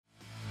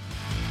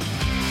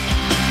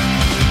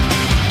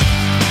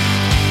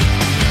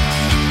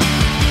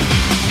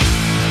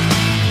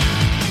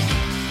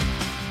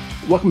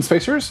Welcome,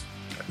 Spacers.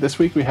 This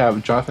week we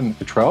have Jonathan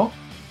Cutrell,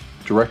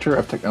 Director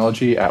of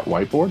Technology at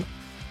Whiteboard.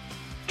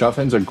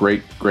 Jonathan's a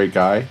great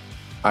guy.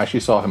 I actually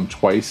saw him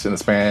twice in the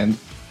span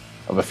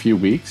of a few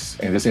weeks,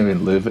 and he doesn't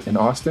even live in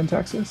Austin,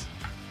 Texas.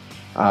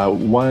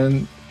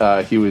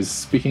 He was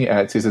speaking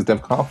at CSS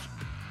DevConf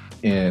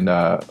in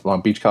Long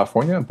Beach,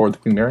 California, aboard the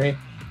Queen Mary,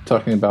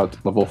 talking about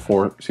Level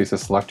 4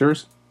 CSS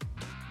selectors.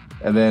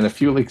 And then a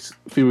few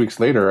weeks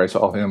later, I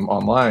saw him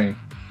online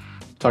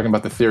talking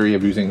about the theory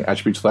of using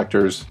attribute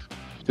selectors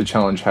to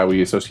challenge how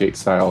we associate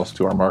styles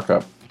to our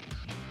markup.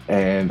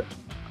 And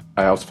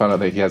I also found out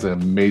that he has an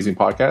amazing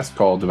podcast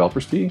called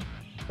Developer's Tea,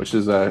 which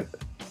is a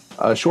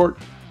short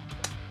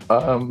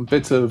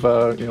bits of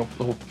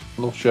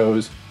little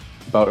shows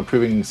about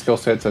improving skill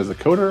sets as a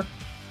coder,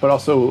 but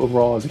also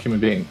overall as a human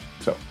being.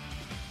 So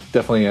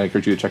definitely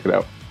encourage you to check it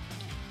out.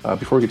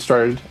 Before we get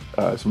started,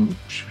 some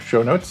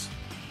show notes.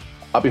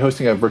 I'll be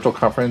hosting a virtual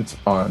conference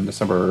on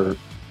December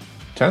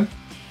 10th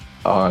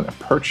on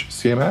Perch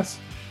CMS.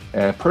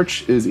 And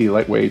Perch is a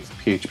lightweight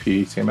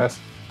PHP CMS.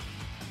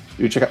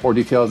 You can check out more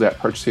details at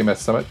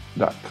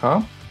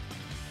perchcmssummit.com.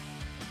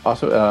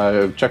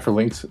 Also, check for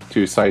links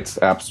to sites,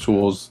 apps,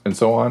 tools, and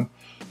so on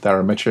that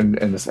are mentioned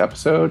in this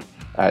episode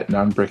at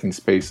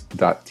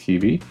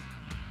nonbreakingspace.tv.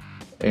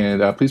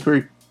 And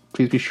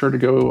please be sure to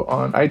go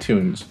on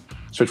iTunes,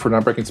 search for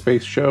Non-Breaking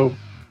Space Show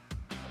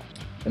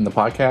in the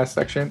podcast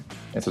section,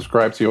 and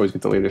subscribe so you always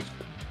get the latest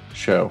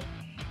show.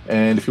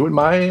 And if you wouldn't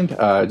mind,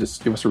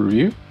 just give us a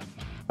review.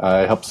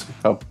 It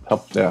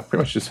pretty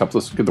much just helps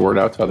us get the word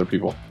out to other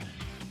people.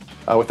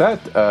 With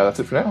that, that's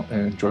it for now,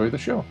 and enjoy the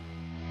show.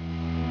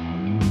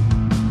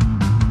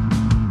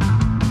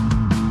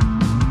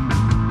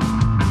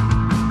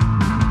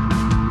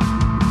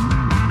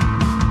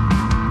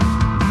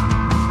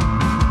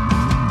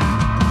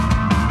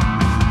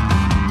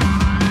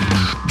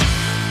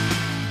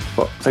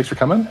 Well, thanks for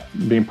coming,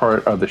 being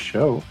part of the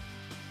show.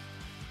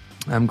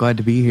 I'm glad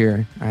to be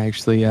here. I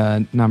actually,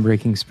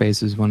 Non-Breaking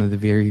Space is one of the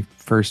very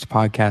first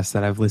podcasts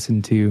that I've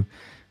listened to,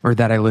 or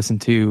that I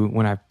listened to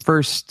when I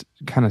first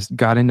kind of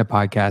got into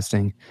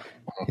podcasting,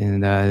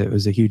 and it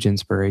was a huge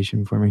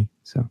inspiration for me.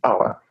 So. Oh,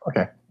 wow.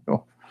 Okay.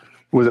 Cool.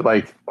 Was it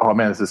like, oh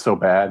man, this is so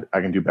bad,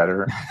 I can do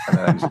better, and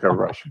then I just go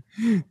rush?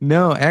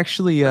 No,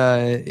 actually,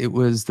 it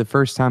was the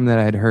first time that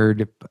I'd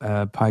heard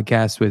a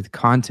podcast with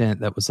content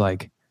that was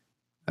like,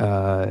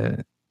 I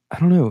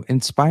don't know,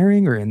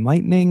 inspiring or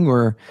enlightening,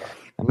 or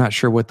I'm not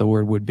sure what the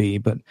word would be,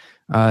 but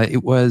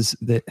it was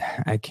that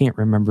I can't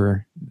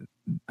remember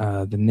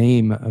the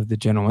name of the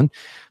gentleman,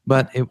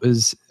 but it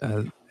was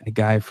a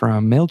guy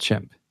from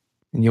MailChimp,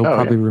 and you'll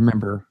probably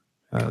remember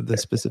the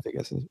specific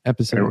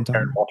episode.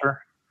 Aaron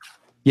Walter?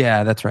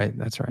 Yeah, that's right.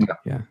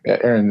 Yeah.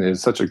 Aaron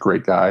is such a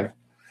great guy,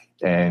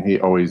 and he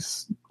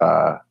always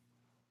does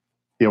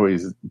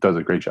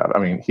a great job. I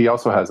mean, he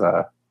also has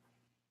a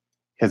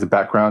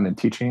background in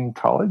teaching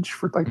college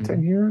for like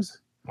 10 years.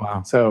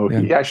 Wow. So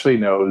he actually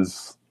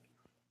knows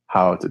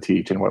how to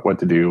teach and what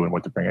to do and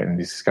what to bring in. And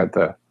he's one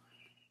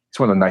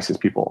of the nicest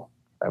people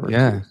ever.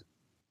 Yeah.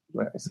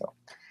 So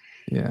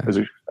yeah. That was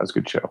a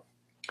good show.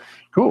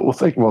 Cool. Well,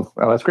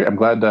 that's great. I'm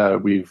glad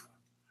the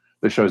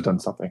show's done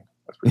something.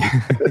 That's pretty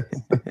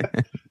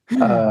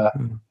good.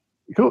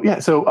 Cool. Yeah.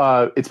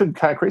 So it's been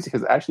kind of crazy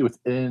because actually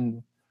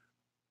within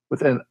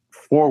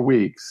 4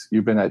 weeks,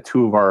 you've been at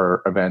 2 of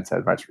our events at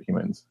Advice for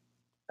Humans.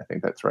 I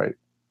think that's right.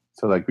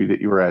 So like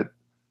you were at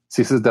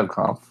CSS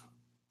DevConf.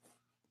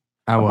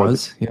 I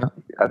was,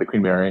 at the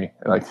Queen Mary.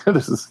 Like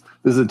this is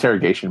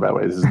interrogation, by the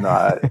way. This is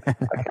not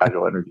a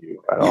casual interview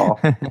at all.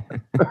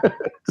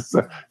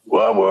 So,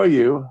 what were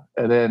you?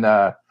 And then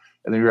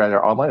you were at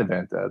our online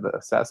event, the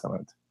SAS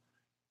Summit.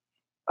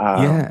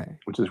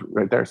 Which is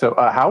right there. So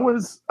how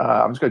was?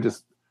 I'm just gonna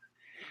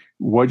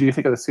what did you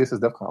think of the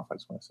CSS DevConf? I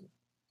just want to see.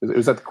 It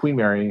was at the Queen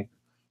Mary.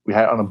 We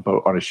had it on a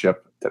boat, on a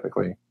ship,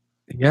 technically.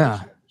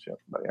 Yeah.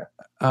 But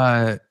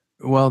yeah.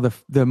 Well,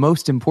 the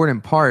most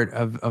important part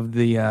of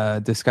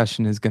the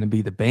discussion is going to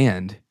be the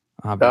band,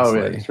 obviously.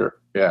 Oh, yeah, sure.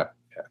 Yeah.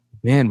 The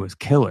band was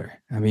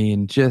killer. I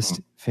mean, just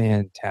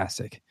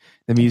fantastic.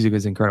 The music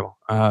was incredible.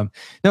 No,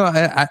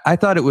 I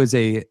thought it was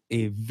a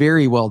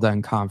very well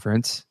done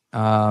conference.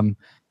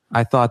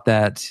 I thought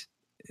that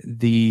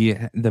the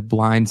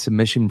blind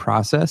submission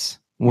process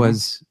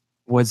was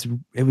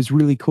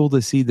really cool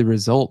to see the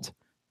result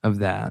of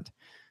that.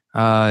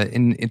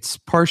 And it's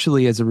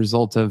partially as a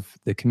result of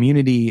the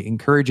community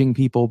encouraging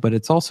people, but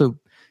it's also,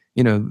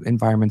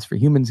 Environments for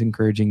Humans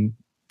encouraging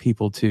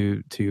people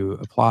to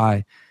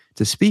apply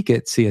to speak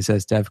at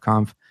CSS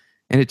DevConf.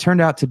 And it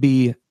turned out to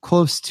be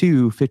close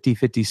to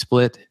 50-50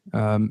 split,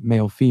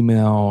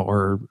 male-female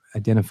or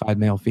identified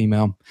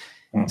male-female,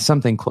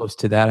 something close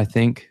to that, I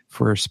think,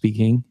 for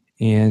speaking.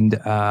 And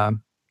I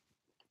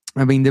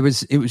mean, it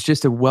was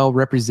just a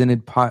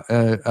well-represented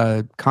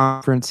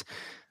conference.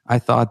 I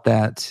thought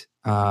that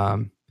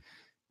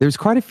there's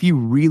quite a few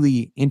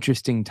really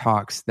interesting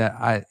talks that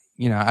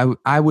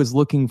I was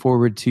looking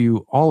forward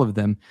to all of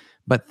them,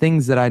 but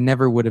things that I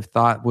never would have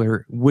thought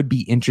would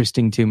be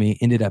interesting to me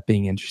ended up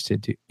being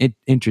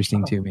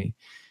interesting to me.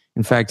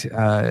 In fact,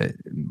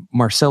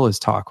 Marcella's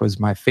talk was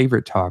my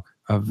favorite talk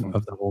of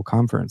the whole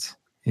conference.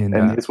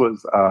 And this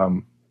was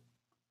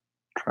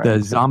the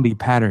zombie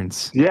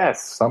patterns.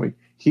 Yes, zombie.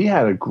 He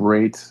had a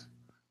great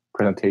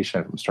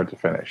presentation from start to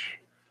finish.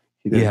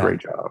 He did a great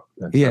job.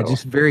 And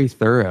just very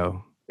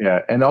thorough.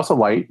 Yeah, and also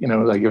light.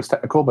 Like it was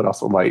technical, but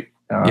also light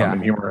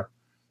and humor.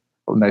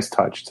 A nice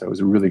touch. So it was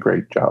a really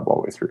great job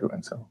all the way through.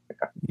 And so,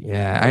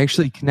 yeah, I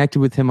actually connected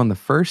with him on the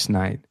first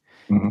night,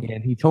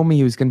 and he told me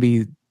he was going to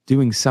be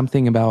doing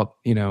something about,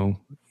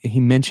 he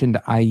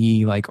mentioned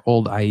IE, like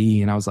old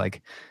IE, and I was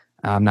like,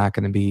 I'm not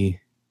going to be,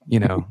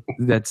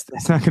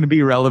 that's not going to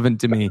be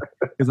relevant to me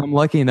because I'm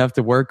lucky enough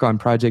to work on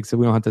projects that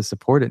we don't have to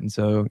support it. And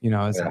so,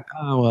 I was like,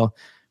 oh, well,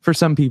 for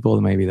some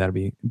people, maybe that'll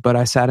be, but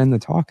I sat in the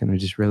talk and I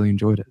just really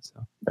enjoyed it.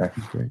 So it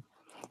was great.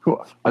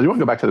 Cool. I do want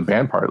to go back to the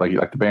band part. Like, you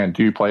like the band.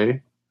 Do you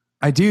play?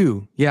 I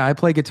do. Yeah, I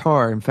play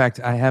guitar. In fact,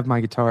 I have my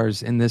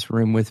guitars in this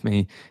room with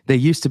me. They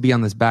used to be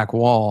on this back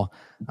wall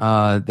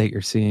that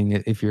you're seeing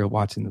if you're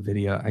watching the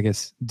video. I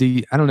guess.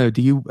 I don't know.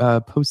 Do you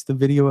post the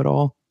video at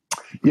all?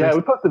 Yeah, we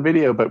post the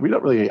video, but we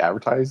don't really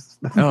advertise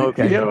the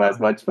video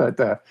as much. But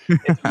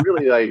it's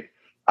really like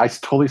I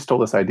totally stole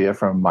this idea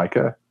from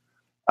Micah,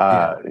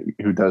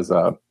 who does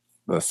the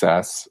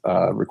SAS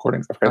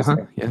recordings. I forgot his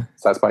name. Yeah,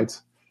 SAS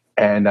Bites,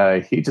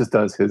 and he just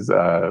does his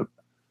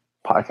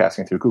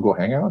podcasting through Google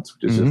Hangouts,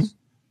 which is just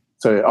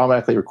so it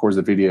automatically records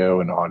the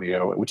video and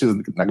audio, which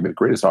isn't not going to be the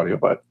greatest audio,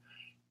 but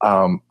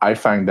I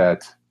find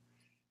that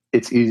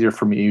it's easier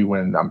for me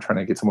when I'm trying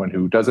to get someone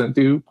who doesn't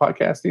do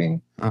podcasting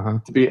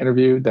to be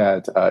interviewed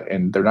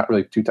and they're not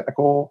really too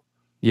technical.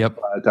 Yep.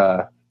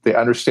 But they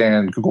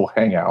understand Google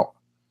Hangout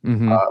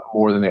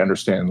more than they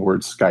understand the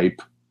word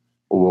Skype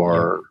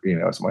or,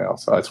 somebody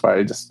else. So that's why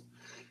I just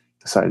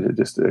decided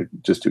to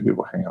just do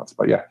Google Hangouts.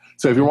 But yeah,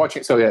 so if you're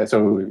watching,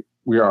 so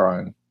we are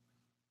on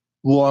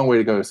long way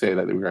to go to say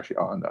that we're actually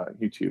on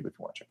YouTube if you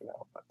want to check it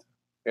out. But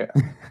yeah.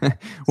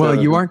 Well,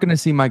 you aren't going to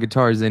see my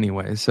guitars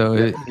anyway. So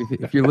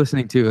if you're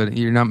listening to it,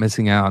 you're not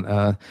missing out.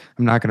 I'm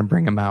not going to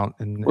bring them out.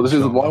 This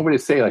is a long way to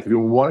say, like, if you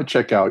want to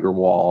check out your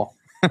wall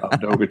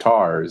of no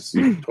guitars,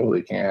 you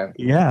totally can.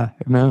 Yeah.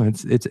 No,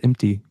 it's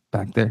empty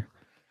back there.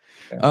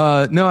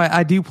 Yeah. No,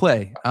 I do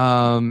play.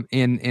 And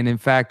in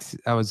fact,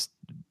 I was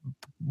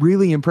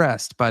really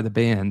impressed by the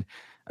band.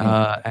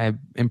 I'm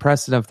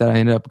impressed enough that I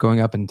ended up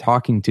going up and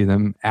talking to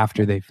them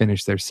after they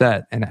finished their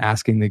set and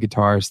asking the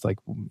guitarist, like,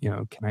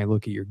 can I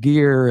look at your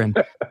gear? And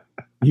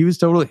he was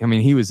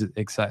he was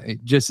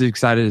excited, just as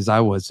excited as I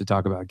was to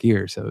talk about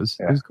gear. So it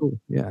was cool.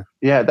 Yeah.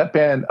 Yeah. That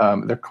band,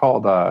 they're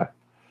called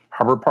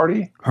Harbor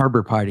Party.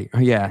 Harbor Party. Oh,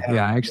 yeah.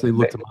 Yeah. I actually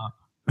looked them up.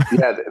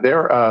 Yeah.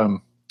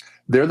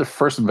 They're the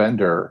first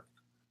vendor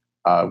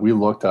we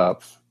looked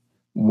up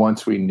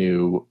once we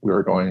knew we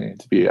were going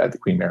to be at the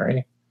Queen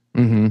Mary.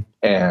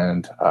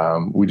 And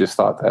we just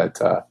thought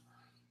that,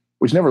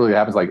 which never really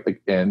happens.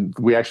 And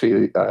we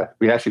actually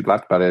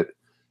laughed about it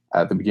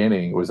at the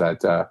beginning. Was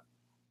that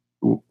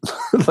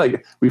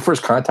like we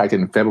first contacted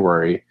in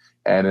February,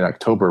 and in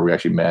October we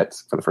actually met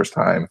for the first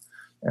time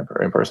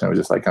in person. It was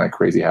just like kind of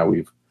crazy how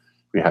we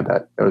had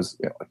that. It was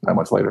like 9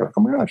 months later. Like,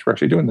 oh my gosh, we're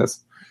actually doing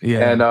this.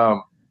 Yeah. And I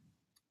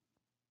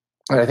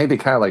think they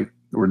kind of like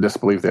were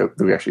disbelieved that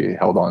we actually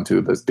held on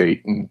to this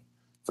date and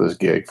for this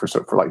gig for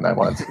like 9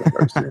 months.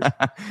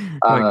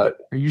 Are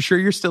you sure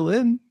you're still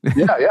in?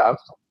 Yeah.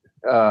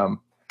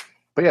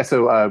 But yeah,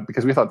 so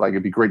because we thought like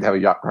it'd be great to have a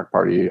yacht rock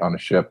party on a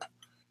ship,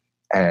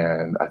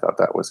 and I thought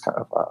that was kind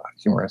of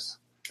humorous.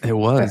 It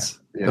was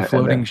the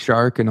floating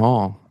shark and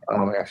all.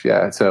 Oh my gosh,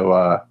 yeah.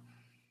 So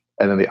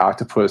and then the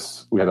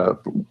octopus, we had a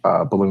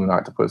balloon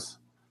octopus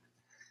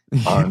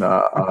on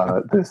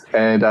this,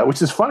 and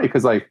which is funny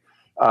because like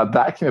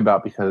that came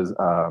about because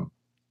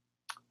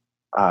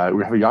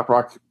we have a yacht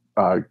rock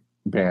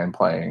band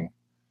playing,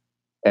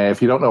 and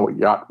if you don't know what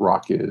yacht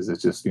rock is,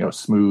 it's just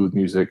smooth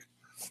music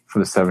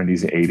from the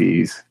 70s and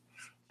 80s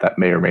that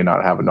may or may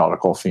not have a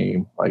nautical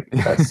theme, like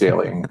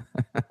sailing,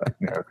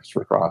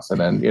 Christopher Cross, and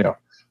then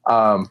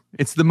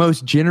it's the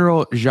most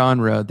general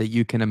genre that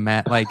you can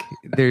imagine. Like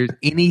there's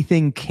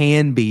anything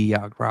can be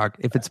yacht rock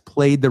if it's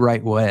played the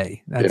right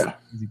way. That's the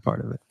easy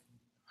part of it.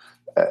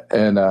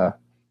 And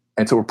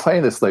so we're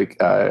playing this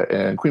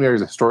and Queen Mary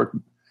is a historic.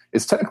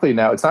 It's technically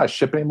now it's not a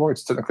ship anymore.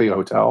 It's technically a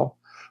hotel,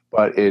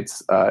 but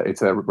it's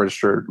a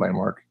registered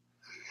landmark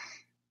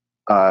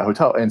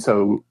hotel, and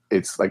so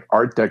it's like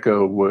Art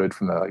Deco wood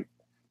from the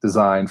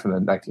design from the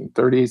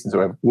 1930s, and so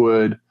we have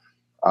wood.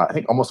 I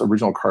think almost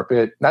original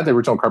carpet, not the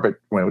original carpet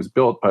when it was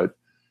built, but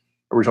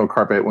original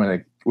carpet when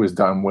it was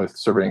done with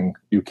serving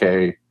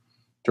UK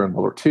during World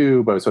War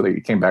II. But so they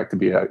came back to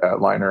be a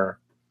liner,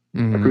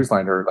 a cruise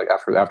liner, like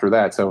after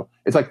that. So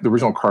it's like the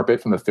original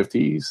carpet from the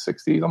 50s,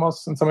 60s,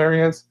 almost in some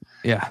areas.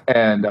 Yeah,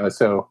 and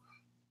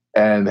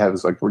and it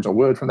has like original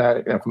wood from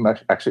that. And from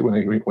actually when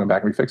they went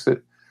back and refixed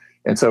it,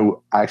 and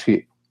so I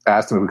actually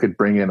asked them if we could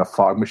bring in a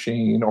fog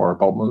machine or a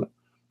bulb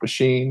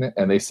machine,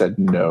 and they said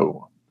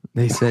no.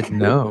 They said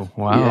no.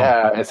 Wow.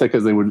 Yeah, I said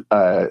because they would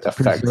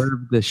affect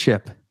preserve the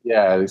ship.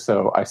 Yeah,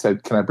 so I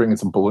said, "Can I bring in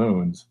some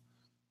balloons?"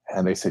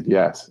 And they said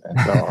yes. And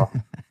so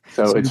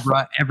So you it's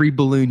brought every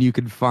balloon you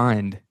could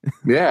find.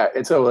 yeah.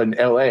 And so in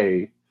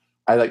LA,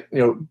 I like,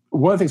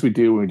 one of the things we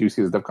do when we do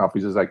CSS Dev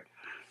Conference is like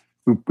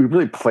we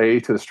really play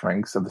to the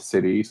strengths of the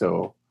city.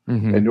 So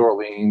in New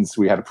Orleans,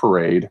 we had a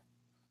parade,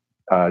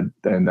 and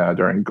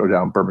go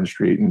down Bourbon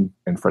Street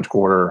and French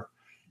Quarter,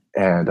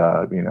 and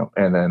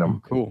and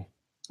then Cool.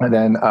 and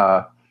then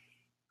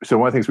so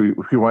one of the things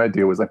we want to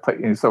do was like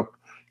play, so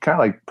kind of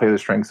like play the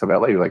strengths of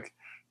LA. Like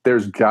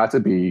there's got to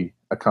be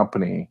a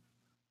company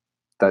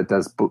that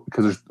does,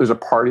 because there's a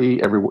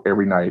party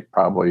every night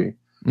probably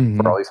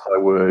for all these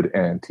Hollywood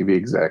and TV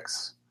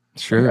execs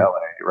in LA,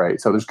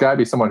 right? So there's got to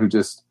be someone who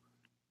just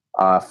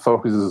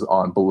focuses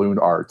on balloon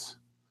art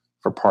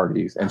for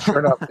parties, and sure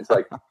enough, it's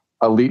like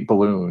Elite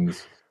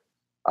Balloons.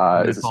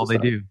 That's all they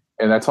do,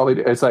 and that's all they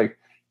do. It's like,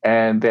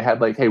 and they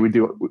had like, hey,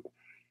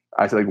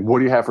 I said, like, what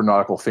do you have for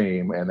nautical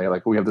theme? And they're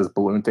like, we have this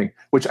balloon thing,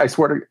 which I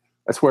swear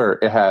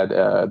it had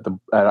an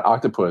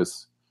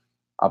octopus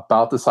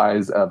about the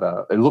size of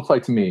it looked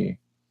like to me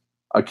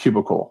a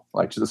cubicle,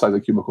 like just the size of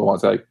a cubicle. I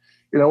was like,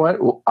 you know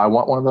what? Well, I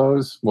want one of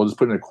those. We'll just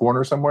put it in a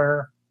corner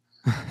somewhere.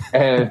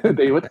 And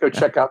they went to go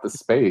check out the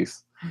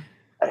space,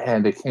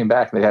 and they came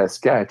back and they had a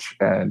sketch,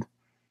 and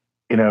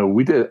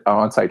we did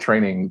on-site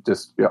training,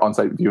 just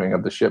on-site viewing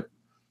of the ship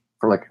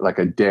for like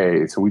a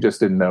day. So we just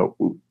didn't know,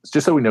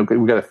 just so we know,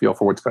 we got a feel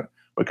for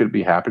what could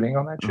be happening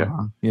on that ship.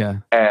 Yeah.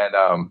 And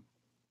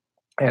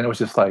it was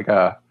just like,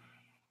 so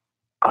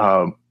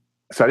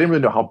I didn't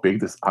really know how big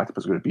this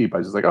octopus was going to be, but I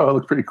was just like, oh, it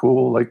looks pretty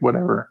cool, like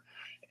whatever.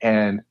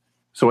 And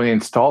so when they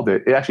installed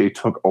it, it actually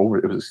took over.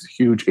 It was this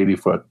huge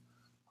 80-foot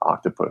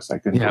octopus. I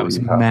couldn't believe it was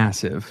how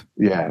massive.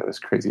 Yeah, it was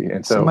crazy.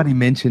 And so somebody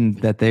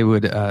mentioned that they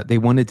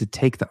wanted to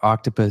take the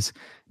octopus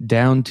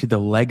down to the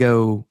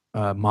Lego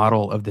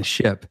model of the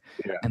ship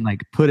and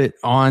like put it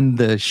on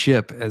the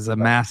ship as a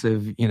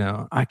massive,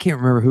 I can't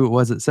remember who it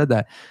was that said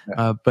that,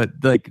 but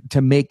like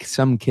to make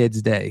some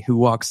kid's day who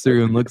walks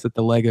through and looks at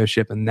the Lego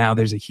ship and now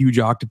there's a huge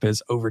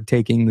octopus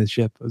overtaking the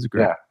ship. It was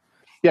great.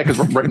 Yeah, because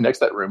right next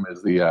to that room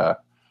is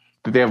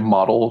they have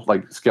models,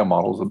 like scale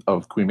models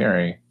of Queen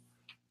Mary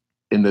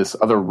in this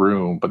other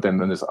room, but then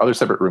in this other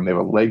separate room they have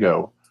a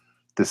Lego,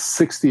 this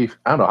 60,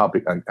 I don't know how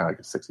big, like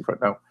a 60 foot,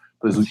 no,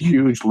 but there's a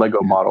huge Lego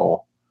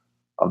model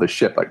of the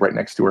ship, like right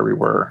next to where we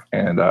were,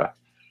 and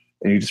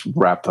you just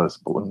wrap this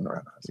balloon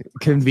around us.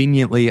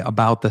 Conveniently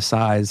about the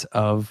size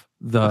of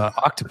the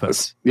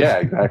octopus. Yeah,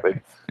 exactly.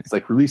 It's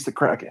like release the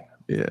Kraken.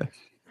 Yeah.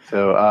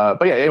 So,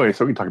 but yeah, anyway,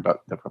 so we can talk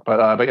about that.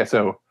 But yeah,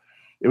 so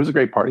it was a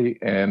great party,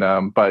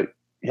 and but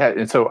yeah,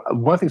 and so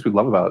one of the things we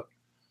love about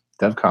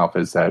DevConf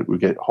is that we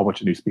get a whole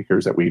bunch of new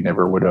speakers that we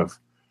never would have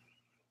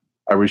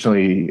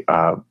originally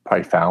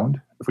probably found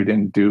if we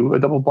didn't do a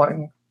double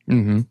blind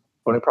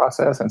voting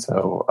process, and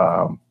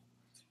so.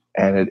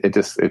 And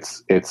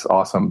it's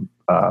awesome,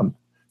 and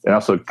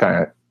also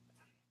kind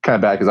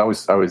of bad because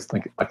I always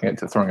think looking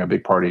into throwing a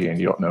big party and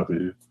you don't know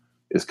who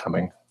is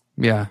coming.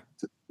 Yeah,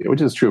 which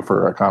is true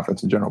for a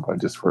conference in general,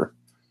 but just for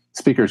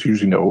speakers, you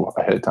usually know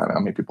ahead of time how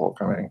many people are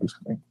coming, who's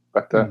coming.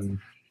 But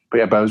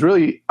I was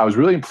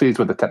really pleased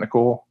with the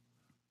technical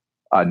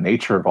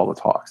nature of all the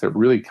talks. They're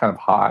really kind of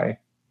high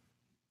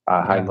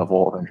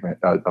level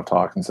of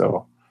talks, and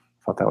so.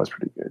 I thought that was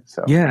pretty good.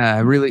 So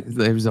yeah, really,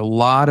 there was a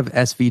lot of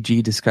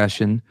SVG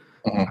discussion,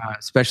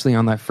 especially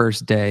on that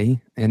first day,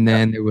 and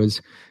then there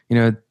was,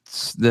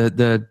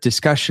 the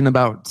discussion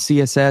about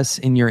CSS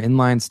in your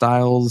inline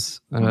styles,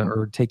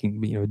 or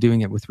taking,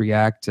 doing it with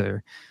React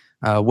or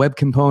web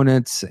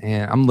components.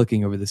 And I'm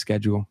looking over the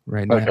schedule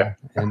right now,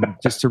 and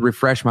just to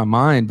refresh my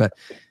mind, but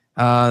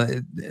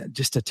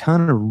just a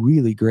ton of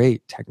really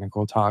great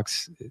technical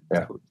talks.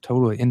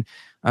 Totally. And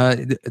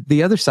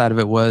the other side of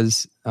it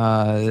was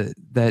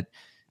that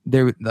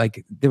there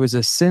was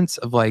a sense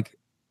of like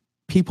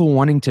people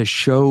wanting to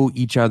show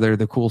each other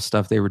the cool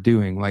stuff they were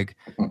doing. Like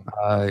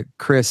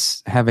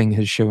Chris having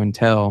his show and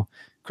tell,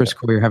 Chris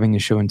Coyer having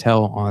his show and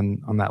tell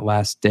on that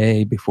last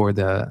day before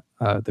the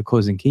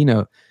closing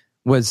keynote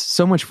was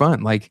so much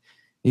fun. Like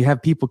you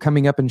have people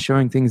coming up and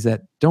showing things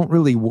that don't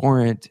really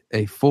warrant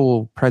a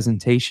full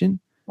presentation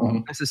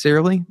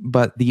necessarily,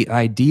 but the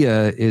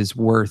idea is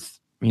worth,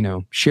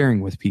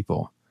 sharing with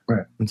people.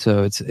 Right. And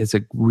so it's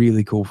a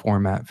really cool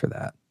format for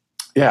that.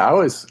 Yeah,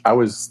 I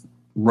was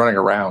running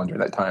around during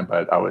that time,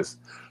 but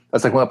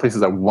that's like one of the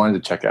places I wanted to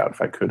check out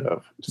if I could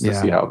have, just to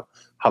see how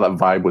that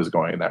vibe was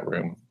going in that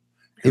room.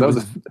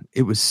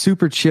 It was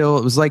super chill.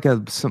 It was like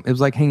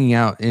hanging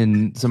out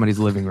in somebody's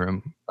living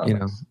room. It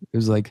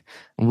was like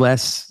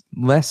less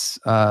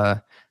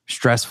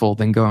stressful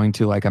than going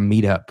to like a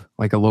meetup,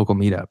 like a local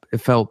meetup. It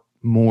felt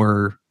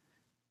more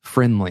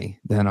friendly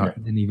than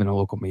even a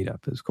local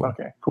meetup. It was cool.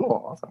 Okay,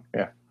 cool, awesome,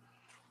 yeah,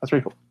 that's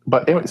very cool.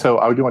 But anyway, so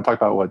I do want to talk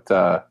about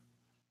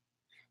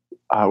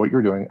what you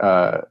were doing.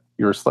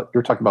 You were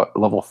talking about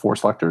level 4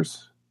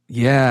 selectors.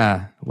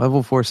 Yeah,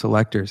 level 4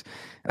 selectors.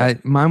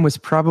 Mine was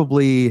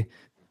probably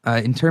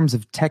in terms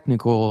of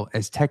technical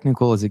as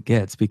it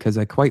gets, because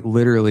I quite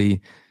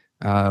literally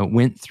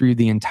went through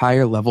the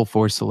entire level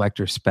 4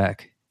 selector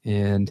spec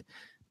and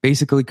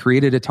basically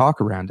created a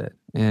talk around it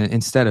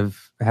instead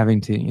of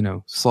having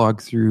to,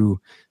 slog through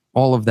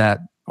all of that,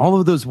 all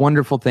of those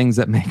wonderful things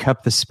that make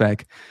up the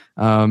spec.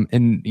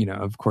 And,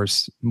 of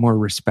course, more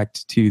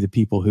respect to the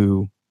people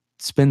who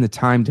spend the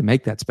time to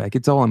make that spec.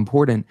 It's all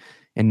important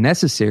and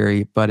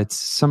necessary, but it's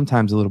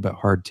sometimes a little bit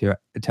hard to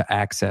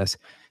access,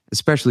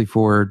 especially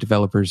for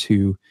developers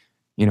who,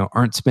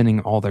 aren't spending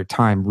all their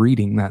time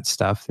reading that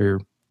stuff. They're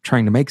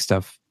trying to make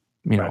stuff,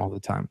 all the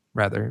time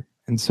rather.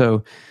 And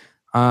so,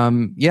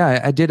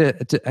 I did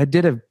it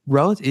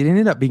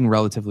ended up being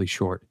relatively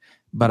short,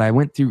 but I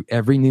went through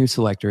every new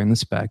selector in the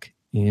spec,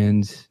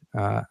 and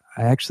I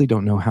actually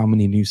don't know how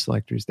many new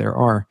selectors there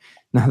are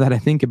now that I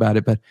think about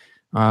it, but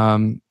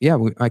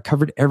I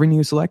covered every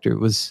new selector.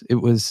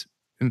 It was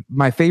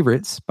my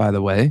favorites, by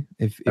the way,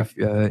 if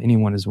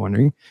anyone is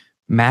wondering.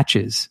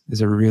 Matches is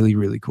a really,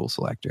 really cool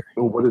selector.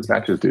 Well, what does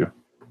matches do?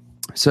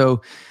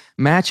 So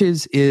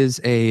matches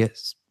is a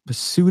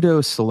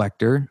pseudo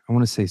selector. I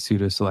want to say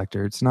pseudo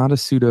selector. It's not a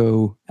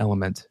pseudo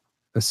element,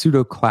 a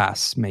pseudo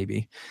class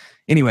maybe.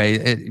 Anyway,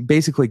 it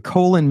basically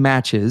colon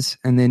matches,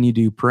 and then you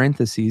do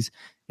parentheses,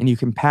 and you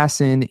can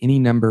pass in any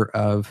number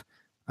of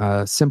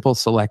simple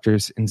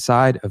selectors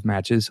inside of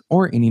matches,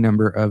 or any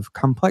number of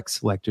complex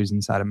selectors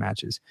inside of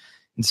matches.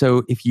 And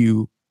so if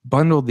you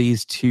bundle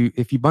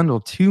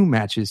two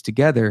matches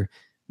together,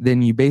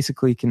 then you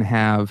basically can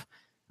have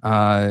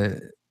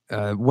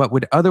what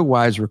would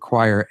otherwise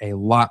require a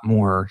lot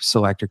more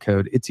selector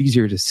code. It's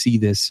easier to see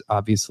this,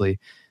 obviously,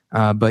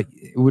 but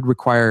it would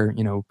require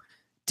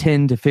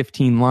 10 to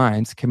 15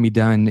 lines can be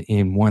done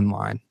in one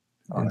line.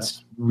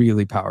 It's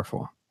really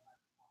powerful.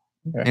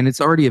 Okay. And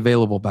it's already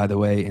available, by the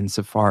way, in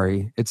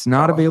Safari. It's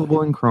not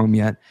available in Chrome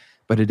yet,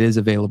 but it is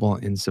available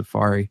in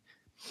Safari.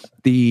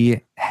 The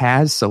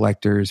has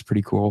selector is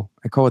pretty cool.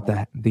 I call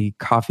it the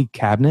coffee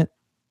cabinet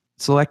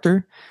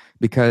selector,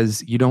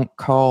 because you don't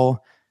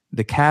call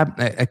a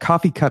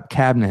coffee cup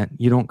cabinet,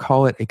 you don't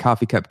call it a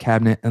coffee cup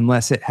cabinet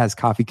unless it has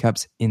coffee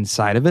cups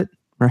inside of it,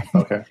 right?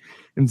 Okay.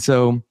 And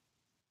so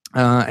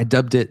I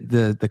dubbed it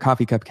the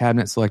coffee cup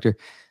cabinet selector.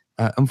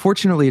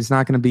 Unfortunately, it's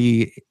not going to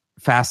be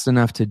fast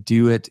enough to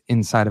do it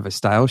inside of a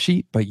style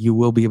sheet, but you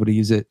will be able to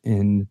use it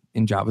in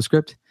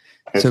JavaScript.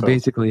 Okay, so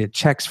basically, it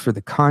checks for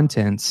the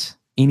contents,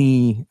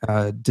 any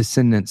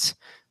descendants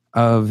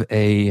of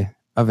an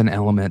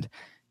element.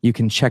 You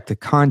can check the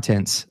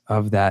contents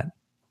of that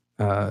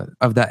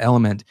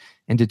element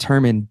and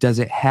determine, does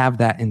it have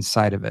that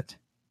inside of it.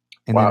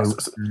 And wow.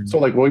 So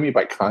like, what do you mean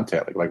by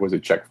content? Like what does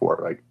it check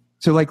for?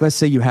 Like, let's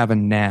say you have a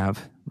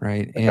nav,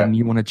 right? Okay. And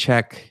you want to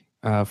check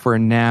for a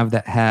nav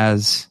that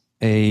has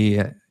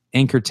a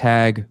anchor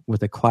tag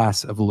with a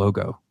class of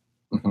logo.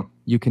 Mm-hmm.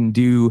 You can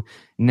do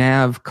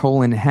nav :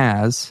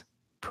 has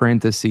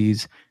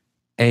parentheses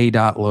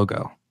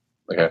a.logo.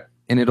 Okay.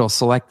 And it'll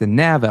select the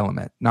nav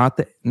element, not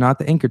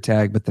the anchor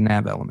tag, but the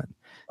nav element,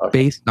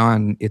 based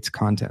on its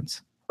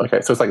contents.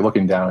 Okay, so it's like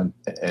looking down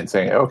and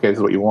saying, okay, this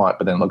is what you want,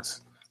 but then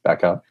looks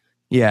back up.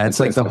 Yeah, it's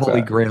like the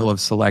holy grail of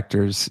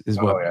selectors is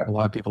what a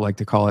lot of people like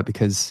to call it,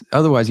 because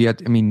otherwise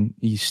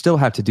you still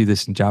have to do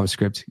this in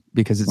JavaScript,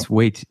 because it's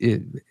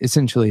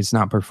essentially it's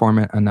not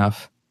performant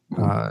enough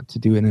to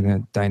do it in a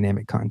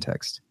dynamic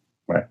context.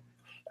 Right.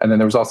 And then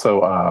there was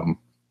also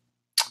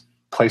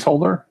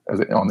placeholder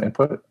as on the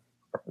input.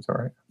 Is that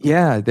right?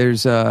 Yeah,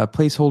 there's a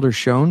placeholder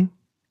shown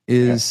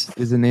is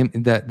the name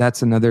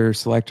that's another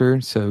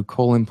selector. So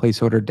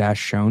 :placeholder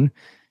 -shown,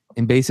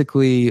 and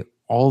basically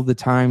all the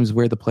times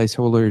where the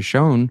placeholder is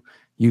shown,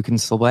 you can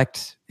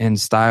select and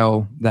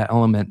style that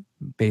element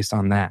based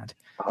on that.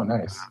 Oh,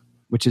 nice.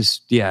 Which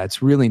is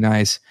it's really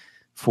nice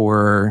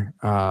for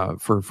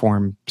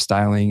form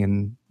styling,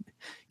 and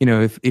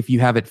if you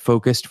have it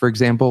focused, for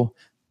example,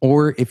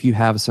 or if you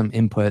have some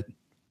input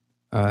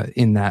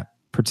in that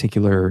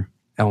particular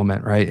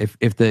element, right?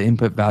 If the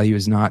input value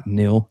is not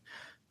nil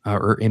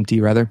or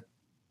empty, rather,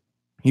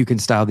 you can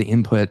style the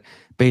input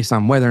based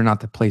on whether or not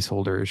the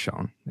placeholder is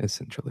shown.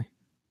 Essentially,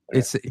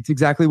 it's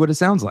exactly what it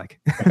sounds like.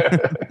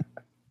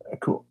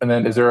 Cool. And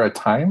then, is there a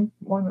time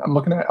one I'm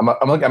looking at?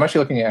 I'm actually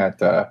looking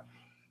at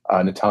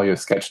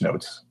Natalia's sketch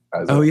notes.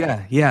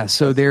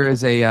 So there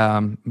is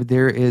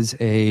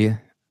a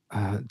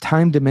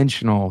time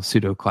dimensional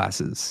pseudo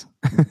classes.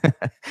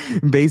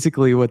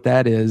 Basically, what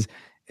that is,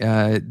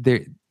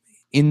 there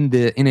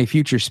in a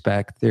future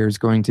spec, there's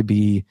going to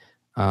be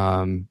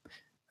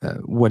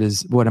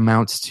what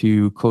amounts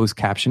to closed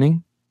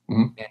captioning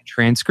and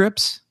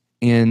transcripts,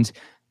 and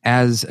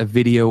as a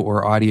video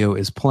or audio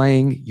is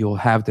playing, you'll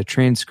have the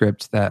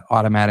transcript that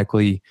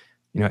automatically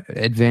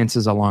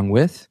advances along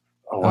with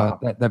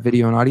that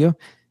video and audio.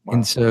 Wow.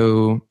 And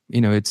so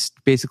it's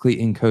basically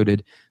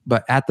encoded,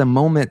 but at the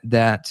moment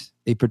that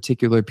a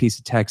particular piece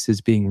of text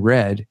is being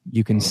read,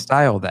 you can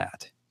style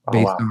that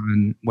based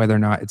on whether or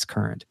not it's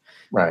current.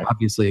 Right.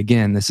 Obviously,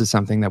 again, this is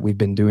something that we've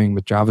been doing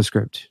with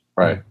JavaScript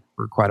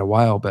for quite a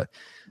while, but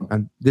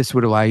this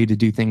would allow you to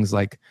do things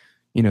like,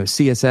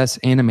 CSS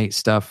animate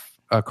stuff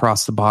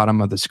across the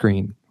bottom of the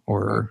screen,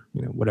 or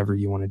whatever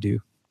you want to do.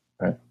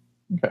 Right.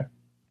 Okay.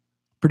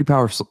 Pretty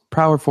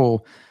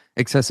powerful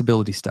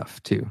accessibility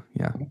stuff too.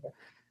 Yeah.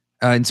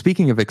 And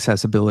speaking of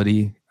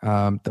accessibility,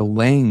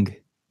 the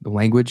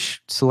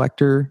language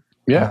selector,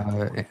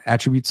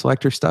 attribute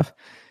selector stuff,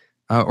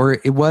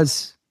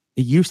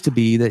 it used to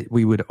be that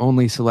we would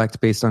only select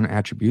based on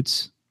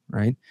attributes,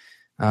 right?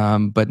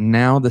 But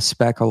now the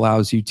spec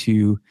allows you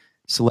to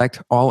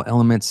select all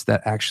elements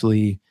that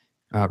actually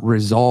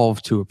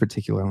resolve to a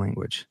particular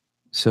language.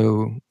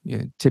 So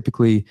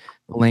typically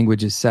the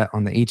language is set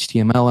on the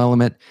HTML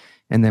element,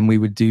 and then we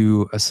would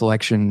do a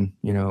selection,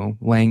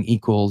 lang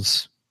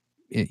equals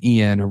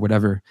en or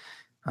whatever.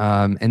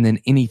 And then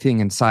anything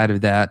inside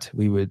of that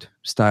we would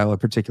style a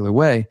particular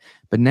way.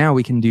 But now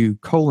we can do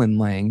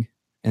 :lang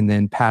and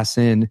then pass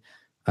in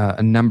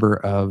a number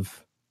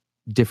of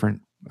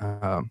different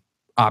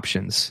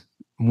options.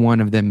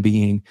 One of them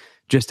being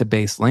just a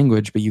base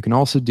language, but you can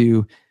also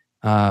do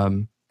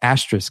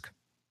asterisk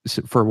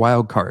for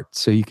wildcard.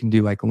 So you can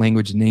do like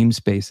language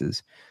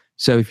namespaces.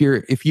 So if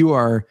you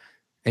are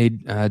a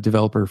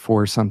developer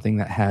for something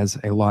that has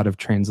a lot of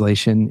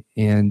translation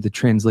and the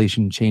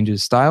translation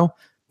changes style,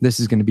 this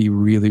is going to be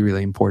really,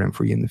 really important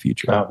for you in the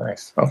future. Oh,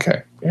 nice.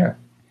 Okay. Yeah.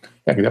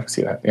 I can definitely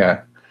see that.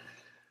 Yeah.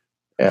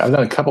 I've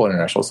done a couple of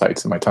international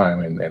sites in my time,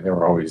 and they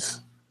were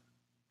always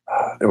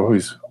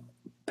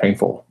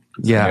painful.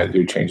 Yeah. You had to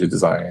do change the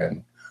design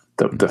and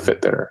to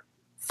fit their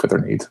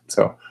needs.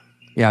 So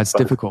yeah, it's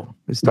difficult.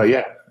 But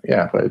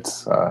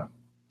it's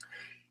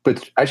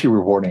actually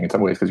rewarding in some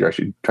ways because you're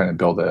actually trying to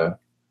build a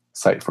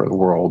site for the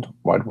World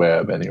Wide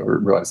Web, and you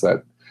realize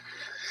that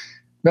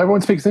not everyone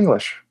speaks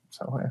English.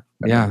 So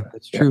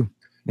that's true.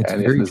 It's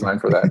very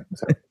designed for that.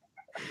 So.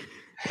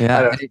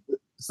 Yeah.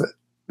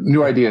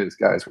 New ideas,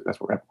 guys. That's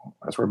what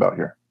we're about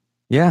here.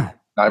 Yeah.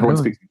 Not everyone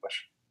speaks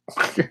English.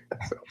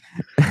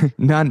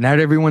 Not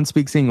everyone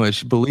speaks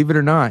English, believe it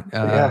or not.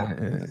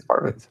 It's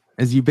part of it.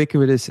 As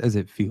ubiquitous as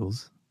it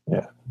feels.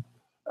 Yeah.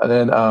 And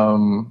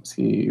then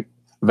see,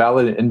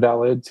 valid and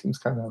invalid seems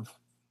kind of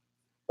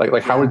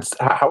like how would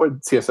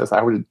CSS,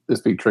 how would this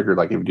be triggered?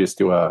 Like if you just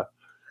do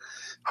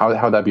how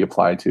would that be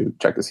applied to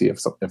check to see if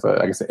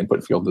I guess the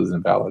input field is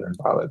invalid or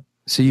invalid?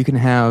 So you can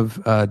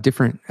have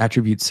different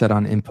attributes set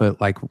on input,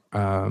 like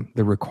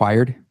the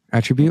required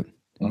attribute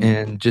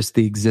and just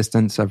the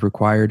existence of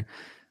required.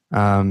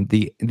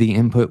 The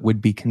input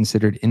would be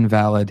considered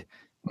invalid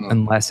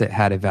unless it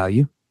had a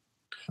value.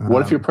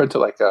 What if you put to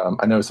like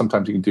I know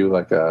sometimes you can do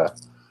like a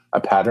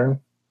pattern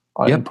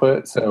on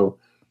input. So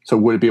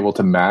would it be able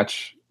to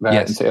match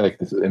that and say like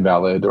this is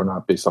invalid or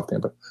not based off the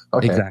input?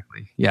 Okay.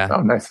 Exactly. Yeah.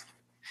 Oh, nice.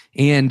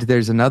 And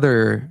there's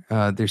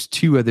there's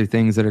two other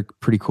things that are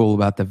pretty cool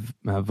about the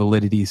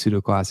validity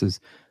pseudo classes.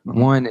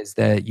 One is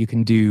that you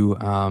can do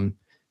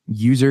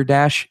user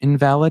dash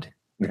invalid.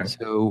 Okay.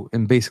 So,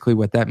 and basically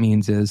what that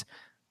means is,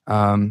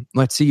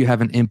 let's say you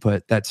have an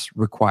input that's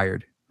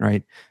required,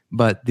 right?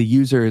 But the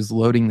user is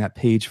loading that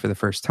page for the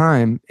first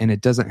time and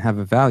it doesn't have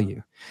a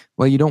value.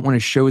 Well, you don't want to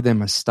show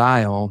them a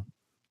style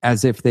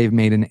as if they've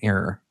made an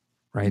error,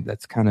 right?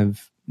 That's kind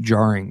of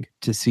jarring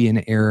to see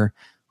an error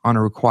on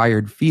a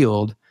required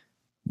field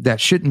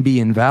that shouldn't be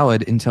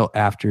invalid until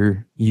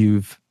after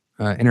you've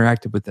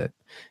interacted with it.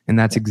 And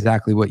that's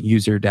exactly what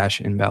user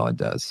dash invalid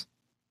does.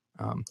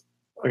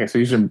 Okay, so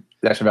user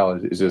dash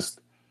invalid is just,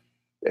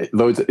 it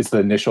loads, it's the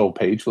initial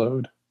page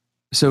load?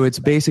 So it's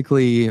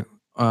basically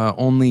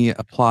only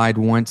applied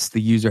once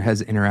the user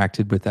has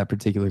interacted with that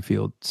particular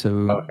field.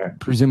 So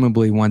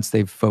presumably once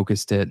they've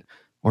focused it,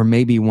 or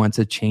maybe once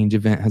a change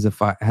event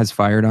has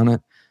fired on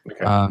it.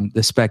 Okay.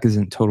 The spec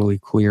isn't totally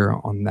clear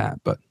on that,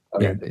 but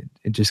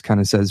it just kind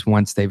of says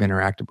once they've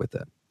interacted with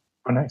it.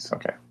 Oh, nice.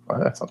 Okay. Well,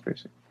 that sounds pretty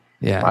sweet.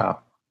 Yeah. Wow.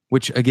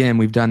 Which, again,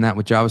 we've done that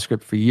with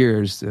JavaScript for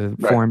years,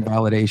 form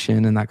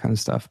validation and that kind of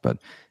stuff. But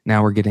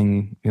now we're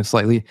getting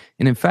slightly...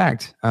 And in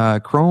fact,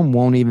 Chrome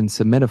won't even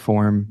submit a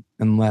form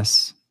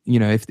unless,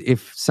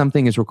 if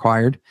something is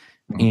required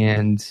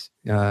and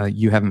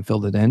you haven't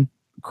filled it in,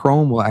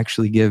 Chrome will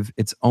actually give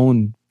its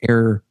own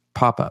error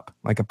pop-up,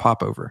 like a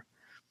popover.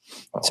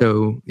 Oh.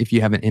 So if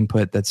you have an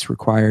input that's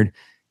required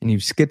and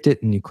you've skipped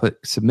it and you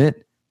click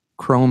submit,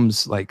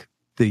 Chrome's like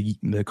the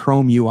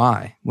Chrome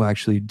UI will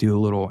actually do a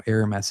little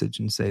error message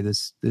and say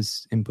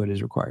this input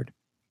is required.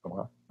 Oh,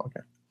 wow.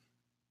 Okay.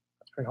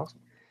 That's pretty awesome.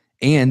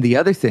 And the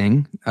other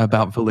thing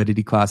about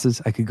validity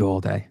classes, I could go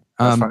all day.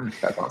 That's fine.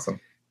 That's awesome.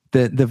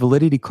 The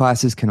validity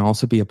classes can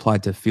also be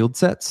applied to field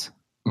sets.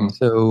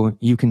 So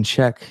you can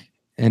check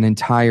an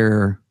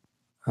entire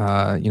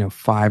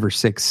 5 or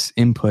 6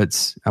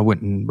 inputs. I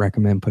wouldn't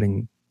recommend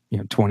putting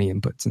 20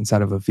 inputs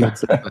inside of a field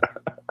set.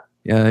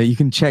 But, you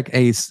can check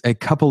a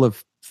couple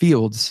of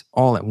fields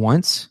all at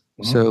once.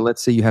 So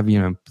let's say you have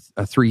a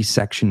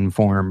 3-section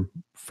form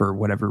for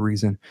whatever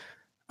reason.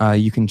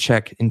 You can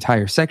check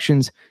entire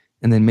sections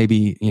and then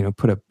maybe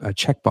put a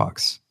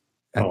checkbox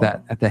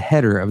at the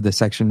header of the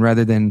section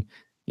rather than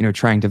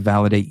trying to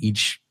validate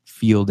each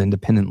field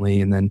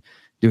independently and then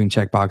doing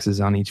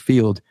checkboxes on each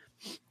field.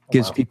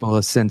 Gives people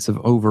a sense of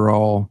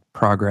overall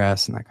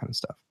progress and that kind of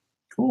stuff.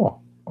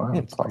 Cool. Wow,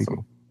 that's awesome.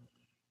 Cool.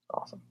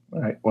 Awesome. All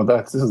right. Well,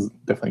 this is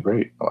definitely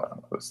great. A lot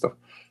of this stuff.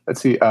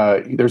 Let's see.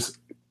 There's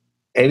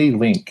Any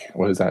link,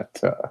 what is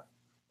that?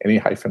 Any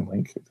hyphen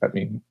link, does that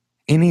mean?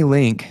 Any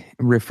link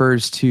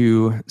refers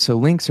to, so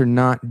links are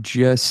not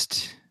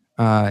just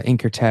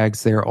anchor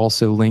tags. They're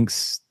also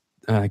links.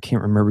 I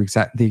can't remember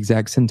the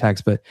exact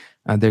syntax, but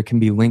there can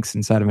be links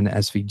inside of an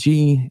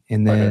SVG.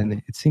 And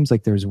then it seems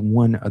like there's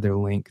one other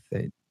link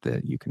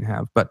that you can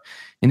have. But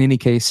in any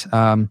case,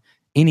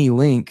 any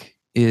link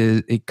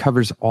it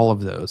covers all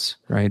of those,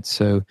 right?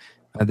 So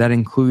that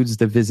includes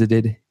the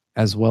visited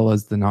as well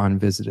as the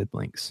non-visited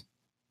links.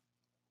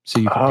 So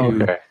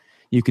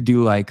you could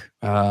do like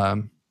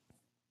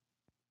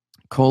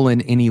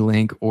colon any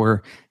link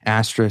or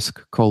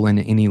asterisk colon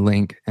any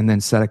link, and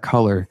then set a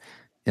color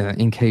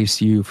in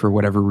case you, for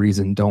whatever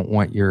reason, don't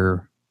want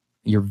your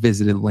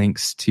visited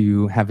links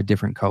to have a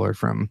different color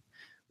from,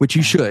 which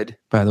you should,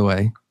 by the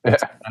way.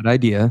 That's a bad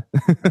idea.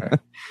 Right.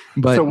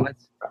 But so,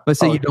 let's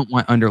say you don't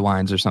want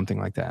underlines or something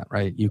like that,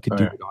 right? You could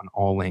do it on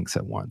all links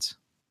at once.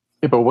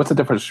 Yeah, but what's the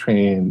difference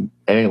between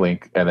any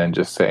link and then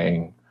just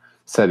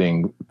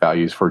setting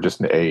values for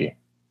just an A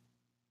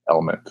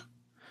element?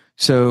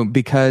 So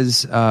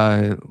because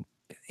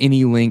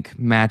any link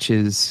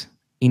matches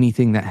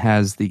anything that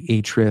has the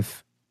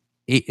href,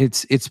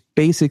 it's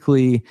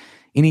basically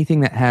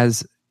anything that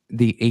has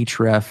the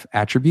href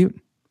attribute.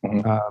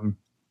 Mm-hmm.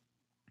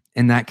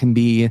 And that can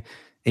be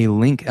a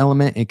link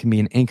element. It can be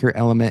an anchor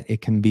element.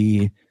 It can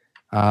be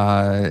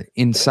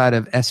inside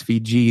of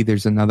SVG.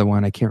 There's another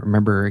one. I can't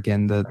remember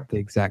again the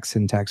exact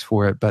syntax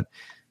for it, but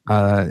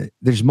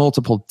there's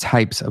multiple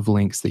types of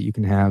links that you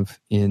can have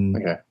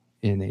in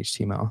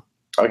HTML.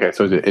 Okay,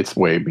 so it's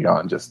way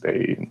beyond just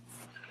a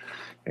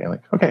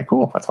link. Okay,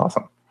 cool. That's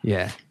awesome.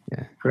 Yeah.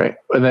 Great.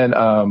 And then,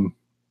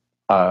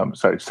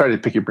 sorry to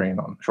pick your brain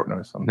on short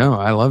notice. No,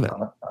 I love it.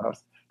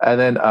 And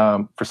then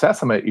for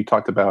Sassummit, you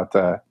talked about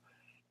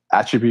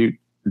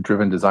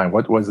attribute-driven design.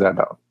 What was that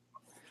about?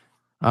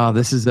 Oh,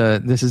 this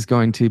is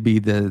going to be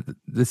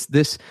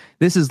this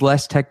is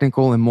less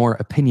technical and more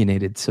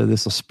opinionated. So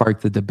this will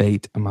spark the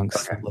debate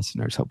amongst the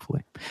listeners,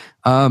 hopefully.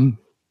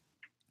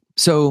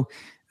 So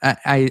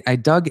I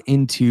dug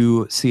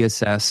into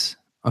CSS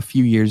a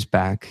few years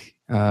back,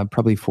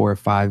 probably 4 or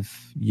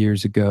 5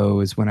 years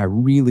ago is when I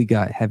really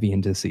got heavy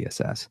into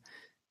CSS.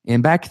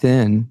 And back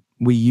then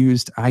we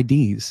used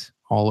IDs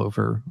all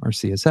over our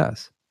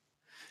CSS.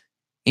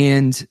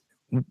 And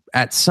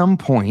at some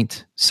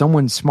point,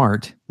 someone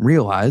smart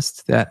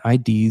realized that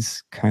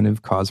IDs kind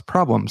of cause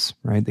problems,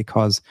 right? They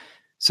cause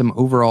some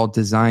overall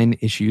design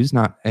issues,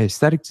 not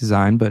aesthetic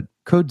design, but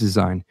code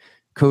design,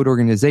 code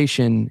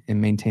organization,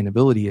 and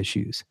maintainability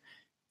issues.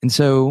 And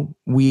so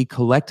we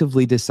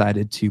collectively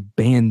decided to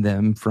ban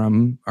them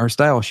from our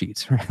style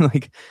sheets, right?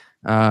 Like,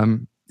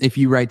 if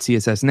you write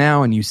CSS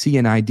now and you see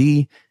an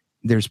ID,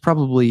 there's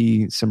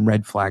probably some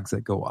red flags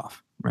that go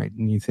off, right?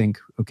 And you think,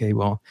 okay,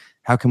 well,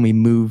 how can we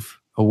move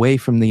away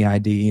from the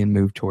ID and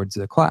move towards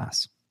the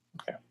class?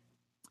 Okay.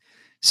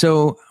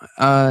 So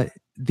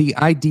the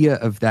idea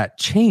of that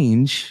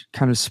change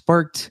kind of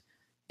sparked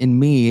in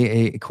me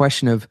a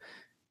question of,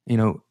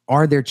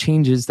 are there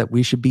changes that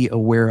we should be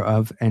aware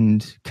of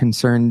and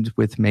concerned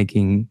with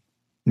making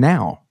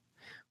now?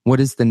 What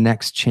is the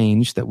next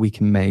change that we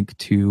can make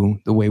to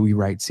the way we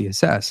write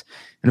CSS?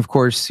 And of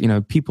course,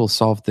 people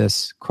solve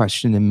this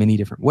question in many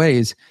different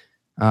ways.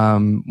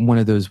 One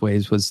of those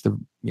ways was the,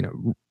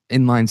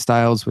 inline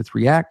styles with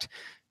React.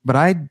 But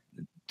I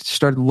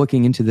started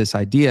looking into this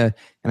idea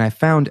and I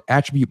found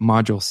attribute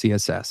module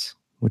CSS,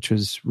 which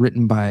was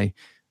written by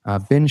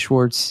Ben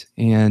Schwartz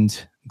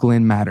and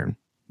Glenn Mattern.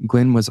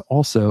 Glenn was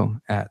also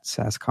at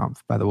SassConf,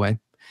 by the way.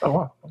 Oh,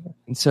 wow.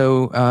 And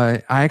so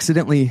I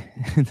accidentally,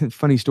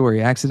 funny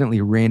story, I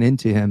accidentally ran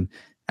into him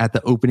at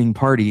the opening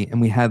party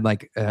and we had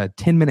like a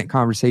 10-minute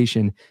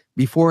conversation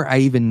before I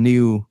even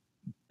knew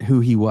who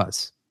he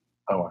was.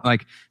 Oh, wow.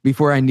 Like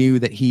before I knew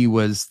that he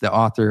was the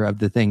author of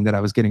the thing that I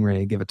was getting ready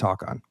to give a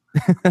talk on.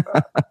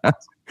 It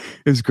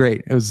was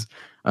great. It was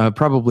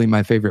probably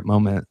my favorite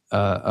moment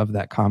of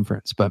that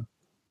conference. But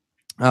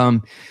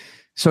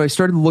so I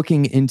started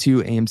looking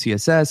into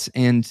AMCSS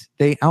and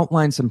they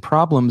outlined some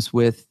problems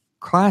with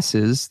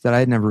classes that I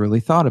had never really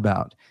thought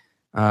about.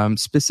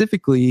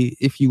 Specifically,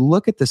 if you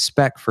look at the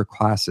spec for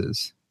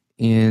classes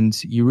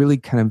and you really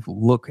kind of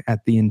look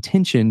at the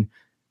intention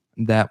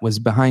that was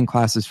behind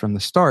classes from the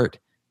start,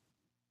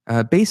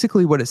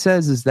 basically what it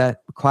says is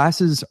that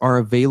classes are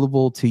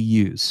available to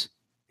use.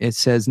 It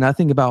says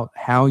nothing about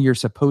how you're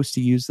supposed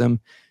to use them.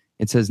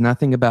 It says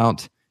nothing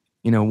about,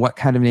 what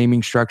kind of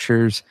naming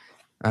structures.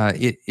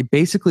 It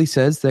basically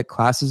says that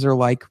classes are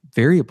like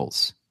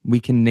variables.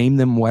 We can name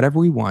them whatever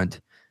we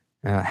want,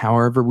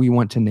 however we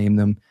want to name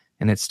them,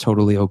 and it's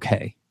totally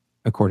okay,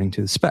 according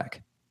to the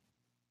spec.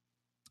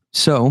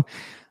 So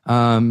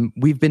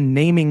we've been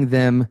naming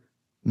them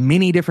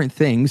many different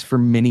things for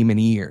many,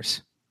 many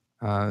years.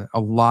 A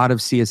lot of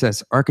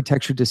CSS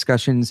architecture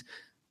discussions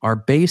are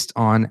based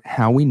on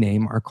how we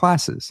name our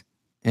classes.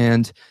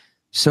 And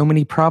so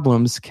many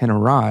problems can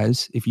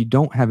arise if you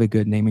don't have a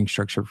good naming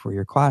structure for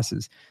your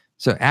classes.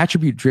 So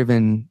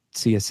attribute-driven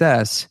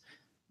CSS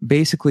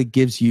basically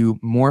gives you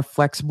more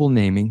flexible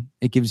naming.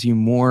 It gives you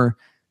more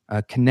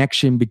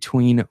connection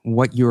between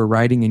what you're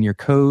writing in your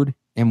code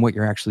and what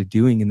you're actually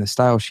doing in the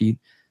style sheet.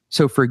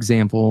 So, for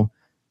example,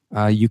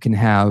 you can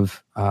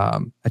have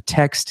a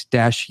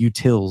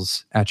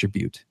text-utils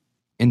attribute.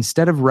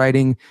 Instead of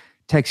writing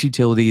text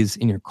utilities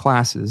in your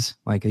classes,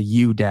 like a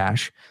u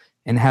dash,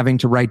 and having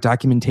to write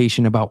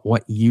documentation about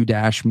what u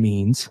dash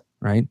means,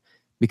 right?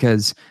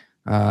 Because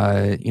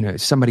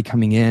somebody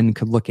coming in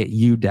could look at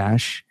u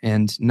dash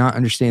and not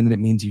understand that it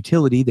means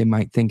utility. They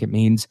might think it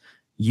means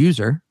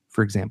user,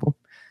 for example.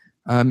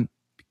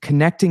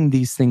 Connecting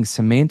these things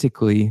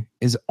semantically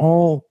is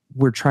all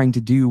we're trying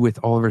to do with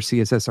all of our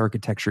CSS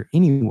architecture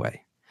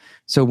anyway.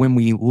 So when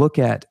we look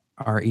at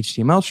our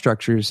HTML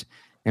structures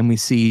and we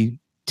see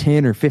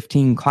 10 or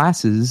 15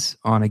 classes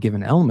on a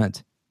given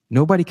element,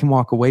 nobody can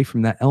walk away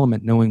from that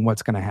element knowing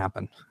what's going to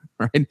happen,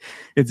 right?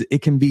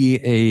 It can be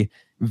a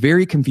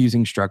very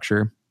confusing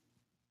structure.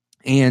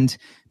 And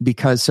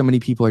because so many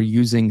people are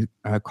using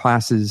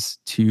classes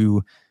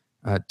to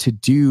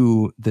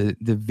do the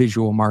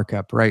visual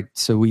markup, right?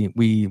 So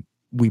we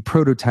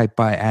prototype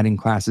by adding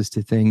classes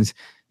to things.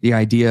 The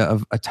idea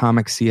of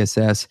atomic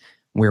CSS,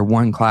 where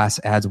one class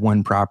adds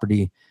one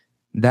property,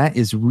 that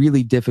is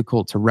really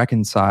difficult to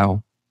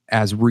reconcile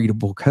as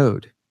readable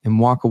code and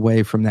walk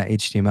away from that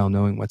HTML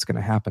knowing what's going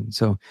to happen.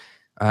 So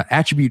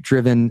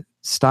attribute-driven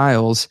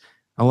styles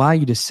allow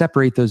you to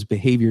separate those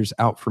behaviors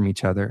out from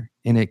each other.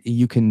 And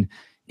you can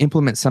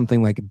implement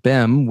something like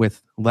BEM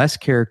with less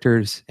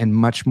characters and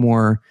much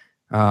more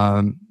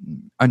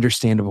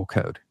understandable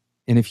code.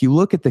 And if you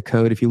look at the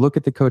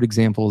code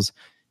examples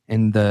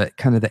and the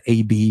kind of the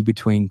A/B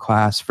between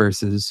class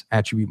versus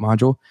attribute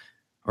module,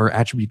 or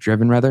attribute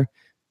driven rather,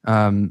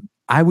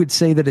 I would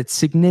say that it's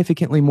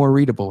significantly more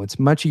readable. It's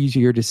much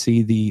easier to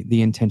see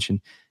the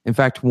intention. In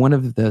fact, one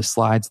of the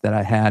slides that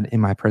I had in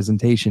my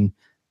presentation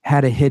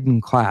had a hidden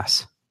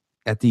class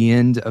at the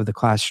end of the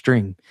class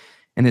string.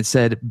 And it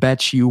said,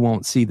 bet you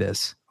won't see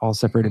this, all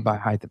separated by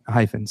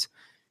hyphens.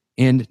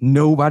 And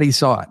nobody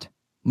saw it.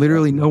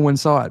 Literally no one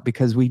saw it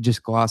because we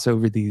just gloss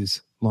over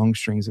these long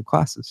strings of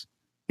classes.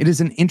 It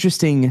is an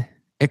interesting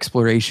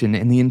exploration,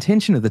 and the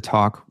intention of the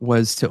talk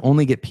was to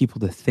only get people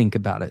to think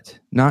about it,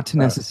 not to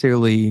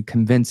necessarily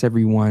convince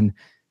everyone,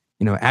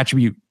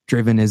 attribute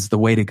driven is the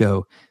way to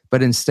go,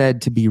 but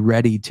instead to be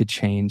ready to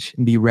change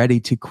and be ready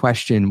to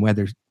question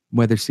whether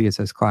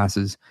CSS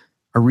classes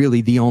are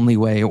really the only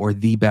way or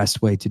the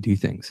best way to do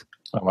things.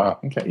 Oh, wow.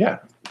 Okay. Yeah.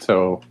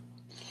 So,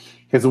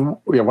 because one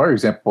of your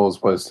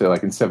examples was to,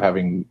 like, instead of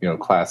having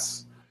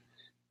class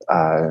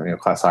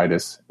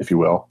classitis, if you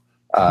will,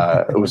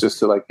 it was just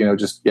to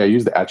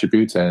use the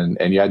attributes and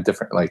you had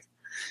different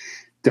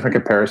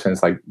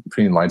comparisons, like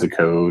between lines of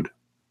code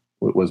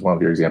was one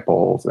of your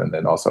examples, and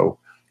then also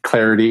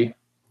clarity.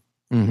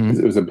 Mm-hmm.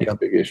 It was a big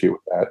issue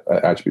with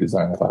that attribute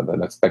design. I thought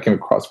that came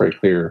across very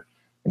clear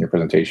in your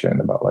presentation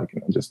about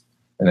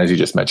and as you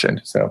just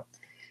mentioned. So,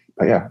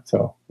 but yeah,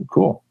 so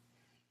cool.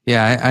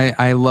 Yeah,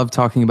 I love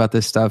talking about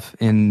this stuff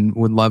and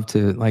would love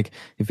to,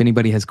 if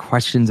anybody has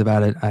questions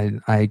about it,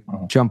 I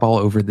jump all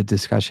over the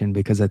discussion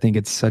because I think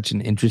it's such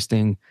an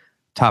interesting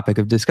topic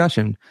of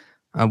discussion.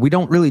 We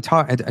don't really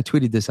talk, I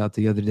tweeted this out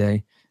the other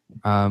day.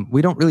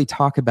 We don't really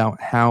talk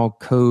about how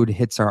code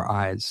hits our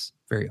eyes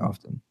very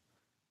often,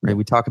 right?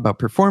 We talk about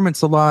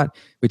performance a lot.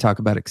 We talk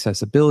about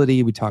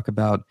accessibility. We talk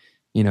about,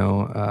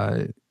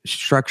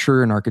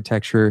 structure and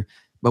architecture.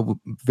 But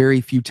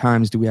very few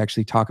times do we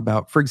actually talk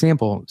about, for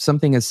example,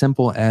 something as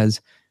simple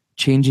as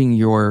changing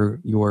your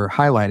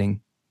highlighting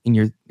in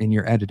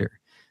your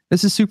editor.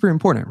 This is super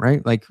important,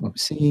 right? Like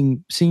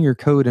seeing your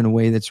code in a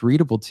way that's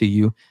readable to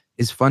you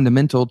is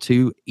fundamental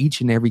to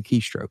each and every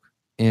keystroke.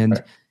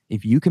 And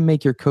if you can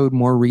make your code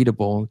more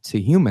readable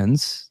to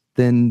humans,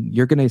 then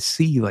you're going to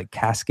see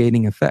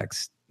cascading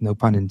effects, no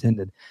pun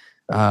intended,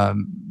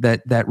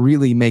 that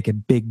really make a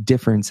big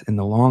difference in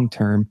the long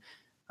term.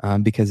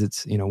 Because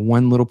it's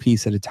one little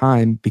piece at a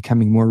time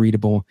becoming more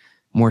readable,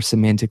 more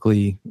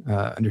semantically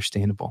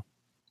understandable.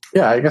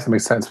 Yeah, I guess it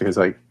makes sense because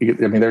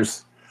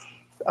there's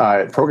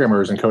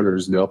programmers and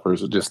coders,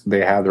 developers, they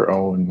have their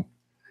own.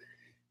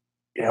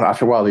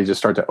 After a while, they just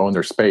start to own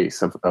their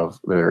space of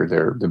their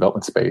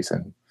development space,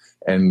 and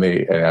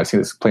I've seen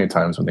this plenty of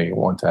times when they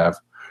want to have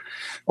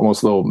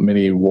almost little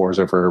mini wars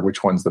over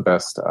which one's the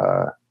best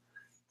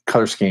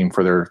color scheme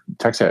for their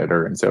text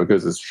editor, and so it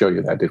goes to show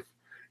you that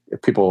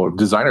if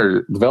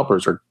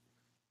developers are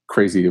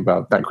crazy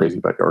about, not crazy,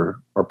 but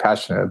or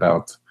passionate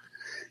about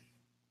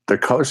their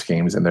color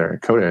schemes in their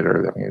code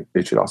editor,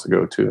 they should also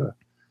go to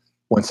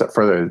one step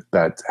further,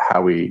 that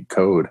how we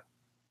code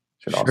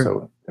should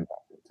also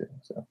impact it too.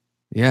 So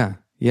yeah,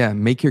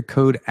 make your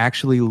code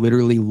actually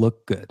literally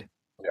look good.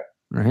 Yeah.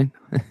 Right.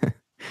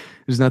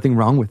 There's nothing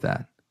wrong with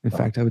that. In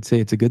fact, I would say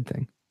it's a good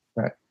thing.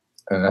 Right.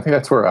 And I think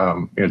that's where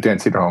Dan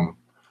Cederholm,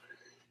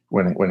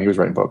 when he was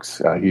writing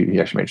books, he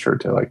actually made sure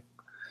to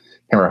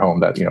hammer home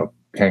that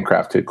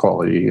handcrafted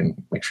quality and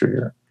make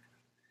sure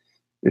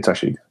it's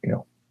actually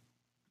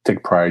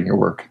take pride in your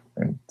work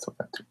and stuff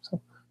like that too.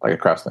 So like a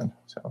craftsman.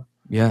 So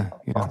yeah.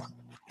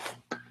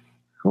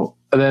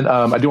 And then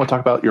I do want to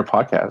talk about your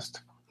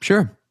podcast,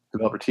 Sure.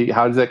 Developer T.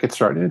 How did that get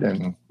started,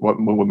 and what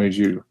made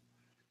you?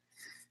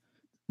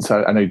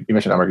 So I know you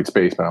mentioned American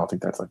Space, but I don't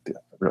think that's like the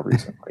real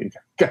reason why you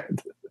got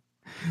it.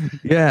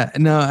 Yeah,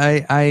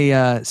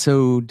 no,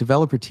 so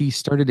Developer T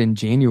started in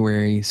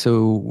January,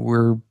 so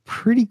we're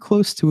pretty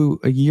close to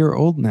a year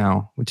old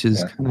now, which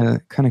is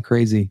kind of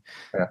crazy.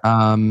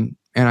 Yeah.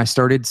 And I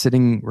started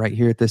sitting right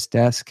here at this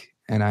desk,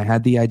 and I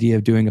had the idea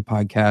of doing a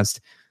podcast.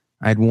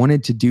 I'd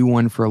wanted to do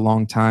one for a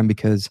long time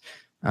because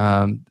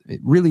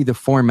really the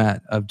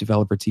format of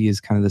Developer T is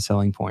kind of the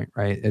selling point,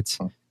 right? It's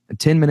a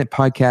 10-minute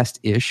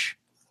podcast-ish.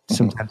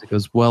 Sometimes it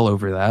goes well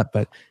over that,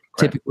 but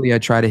typically I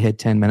try to hit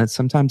 10 minutes.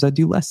 Sometimes I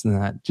do less than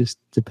that. Just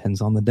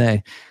depends on the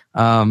day.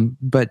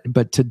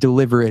 But to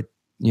deliver it,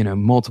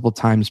 multiple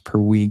times per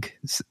week,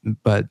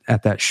 but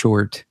at that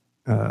short,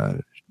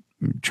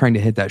 trying to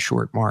hit that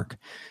short mark.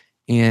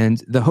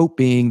 And the hope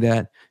being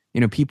that,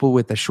 people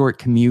with a short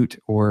commute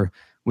or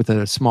with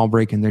a small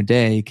break in their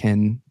day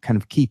can kind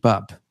of keep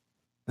up,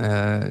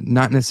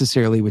 not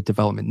necessarily with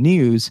development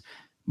news,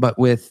 but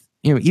with,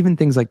 even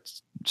things like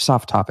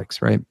soft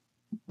topics, right?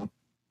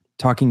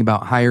 Talking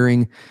about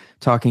hiring,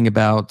 talking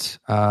about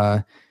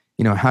how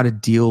to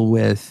deal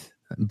with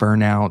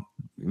burnout,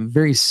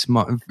 very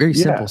small, very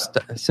simple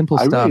stuff.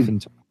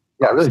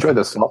 I really enjoyed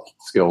the soft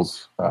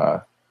skills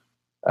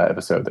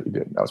episode that you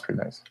did. That was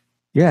pretty nice.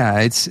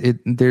 Yeah,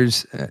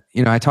 there's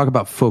I talk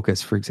about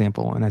focus, for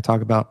example, and I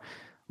talk about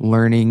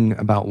learning,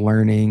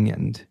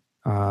 and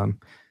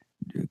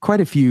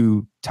quite a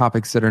few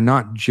topics that are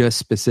not just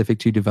specific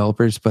to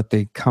developers, but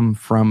they come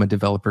from a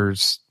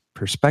developer's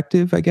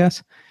perspective, I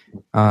guess.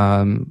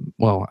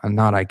 Well,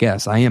 not I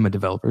guess. I am a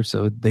developer,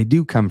 so they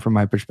do come from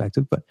my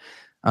perspective, but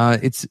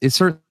it's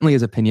certainly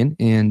his opinion,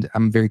 and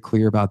I'm very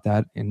clear about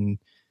that. And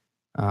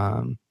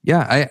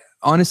I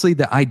honestly,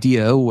 the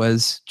idea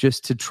was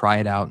just to try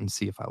it out and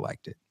see if I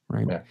liked it,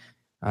 right? Yeah.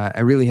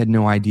 I really had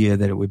no idea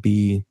that it would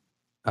be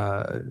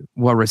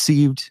well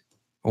received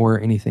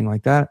or anything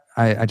like that.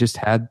 I just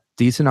had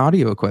decent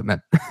audio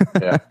equipment.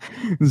 Yeah.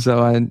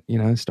 So I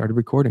started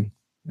recording.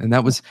 And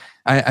that was,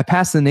 I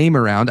passed the name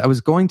around. I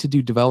was going to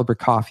do Developer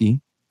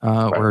Coffee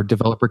or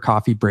Developer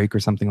Coffee Break or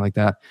something like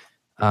that.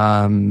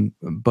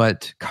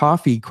 But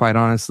coffee, quite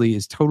honestly,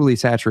 is totally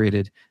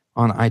saturated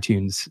on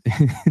iTunes.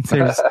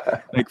 There's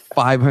like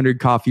 500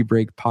 coffee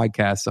break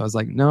podcasts. So I was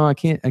like, no, I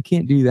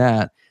can't do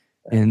that.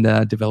 And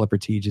Developer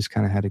Tea just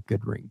kind of had a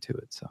good ring to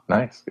it. So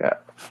nice. Yeah.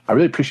 I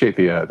really appreciate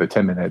the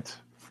 10-minute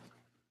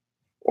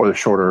or the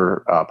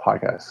shorter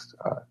podcast.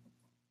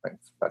 I think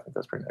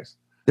that's pretty nice.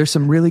 There's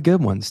some really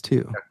good ones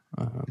too.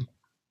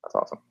 That's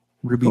awesome.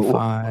 Ruby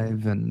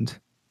 5 and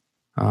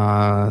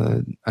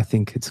I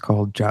think it's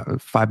called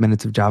 5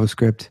 Minutes of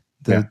JavaScript.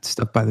 The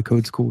stuff by the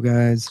Code School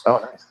guys. Oh,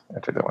 nice. I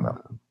checked that one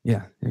out.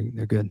 Yeah,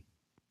 they're good.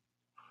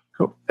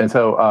 Cool. And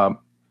so,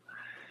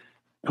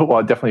 well,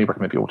 I definitely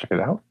recommend people check it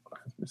out.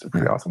 It's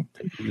pretty awesome.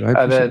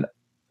 And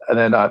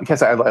then,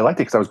 because I liked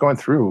it because I was going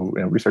through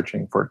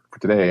researching for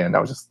today, and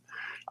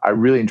I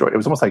really enjoyed it. It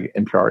was almost like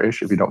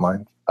NPR-ish, if you don't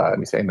mind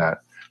me saying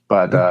that.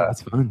 But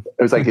that's fun.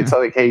 It was like it's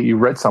like, hey, you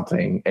read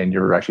something and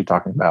you're actually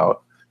talking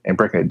about and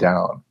breaking it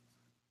down.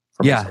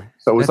 Yeah,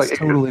 so it was that's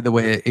totally the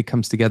way it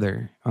comes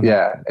together.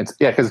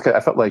 Because I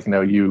felt like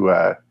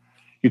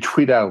you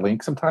tweet out a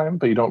link sometime,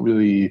 but you don't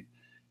really,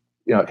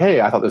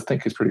 hey, I thought this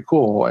thing is pretty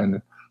cool,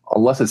 and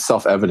unless it's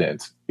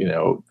self-evident,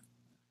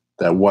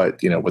 that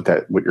what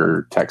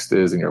your text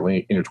is in your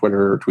link in your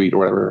Twitter or tweet or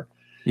whatever.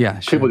 Yeah,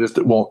 sure. People just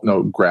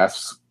won't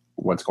grasp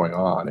what's going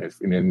on.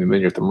 And then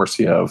you're at the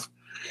mercy of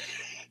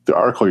the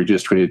article you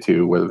just tweeted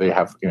to, whether they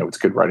have, it's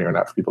good writing or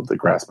not for people to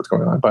grasp what's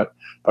going on. But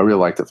I really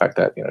like the fact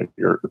that,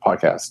 the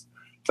podcast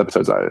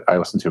episodes I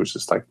listened to, it's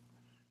just like,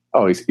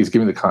 oh, he's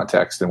giving the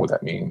context and what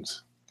that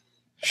means.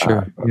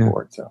 Sure.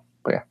 Forward, so,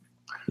 but yeah.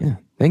 Yeah.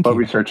 Thank you.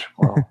 Research.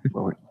 Question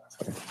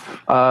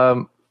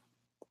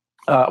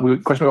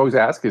we always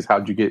ask is, how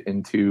did you get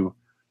into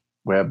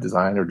web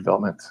design or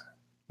development?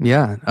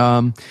 Yeah.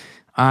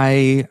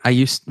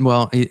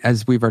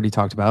 As we've already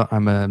talked about,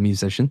 I'm a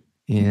musician,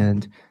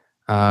 and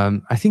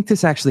I think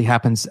this actually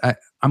happens.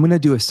 I'm going to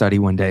do a study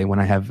one day when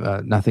I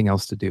have nothing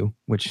else to do,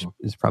 which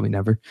is probably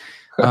never.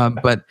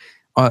 But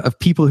of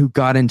people who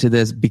got into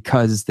this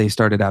because they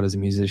started out as a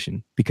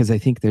musician, because I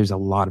think there's a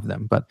lot of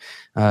them. But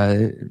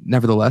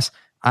nevertheless,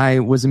 I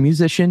was a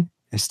musician.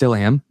 I still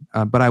am.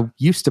 But I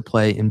used to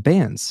play in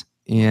bands,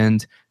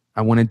 and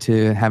I wanted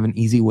to have an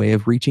easy way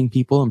of reaching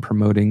people and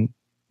promoting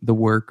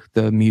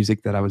the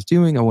music that I was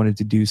doing. I wanted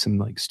to do some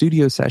like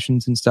studio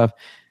sessions and stuff.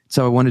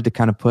 So I wanted to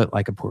kind of put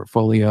like a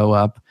portfolio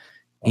up,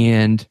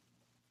 and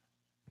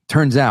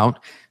turns out,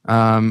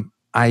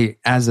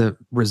 as a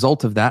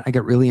result of that, I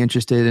got really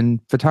interested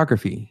in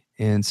photography.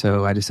 And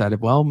so I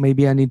decided, well,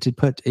 maybe I need to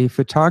put a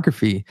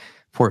photography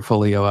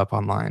portfolio up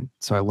online.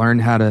 So I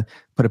learned how to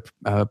put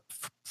a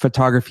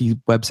photography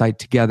website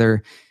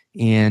together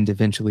and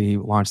eventually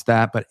launched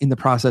that. But in the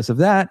process of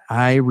that,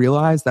 I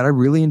realized that I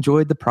really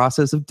enjoyed the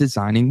process of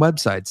designing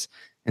websites.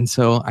 And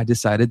so I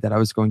decided that I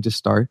was going to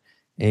start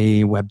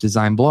a web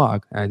design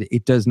blog.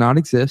 It does not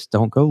exist.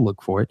 Don't go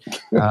look for it.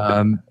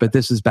 But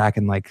this was back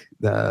in like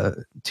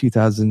the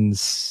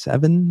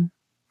 2007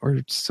 or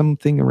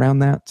something around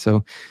that.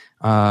 So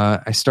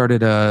I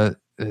started a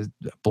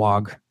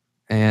blog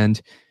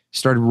and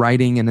started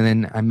writing, and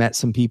then I met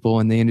some people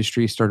in the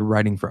industry, started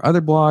writing for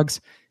other blogs,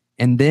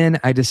 and then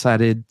I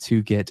decided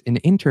to get an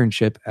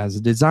internship as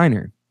a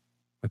designer.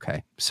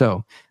 Okay,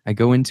 so I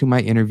go into my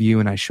interview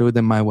and I show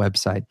them my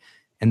website,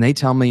 and they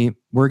tell me,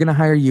 we're going to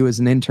hire you as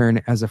an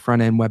intern as a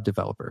front-end web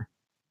developer.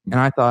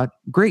 And I thought,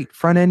 great,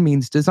 front-end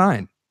means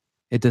design.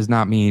 It does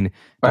not mean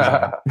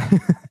design.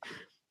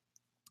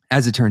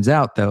 As it turns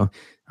out, though,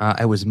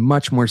 I was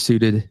much more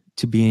suited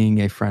to being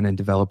a front-end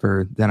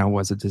developer than I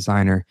was a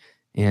designer,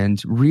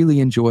 and really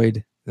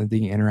enjoyed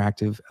the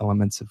interactive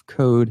elements of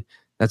code.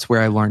 That's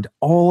where I learned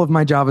all of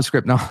my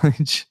JavaScript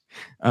knowledge.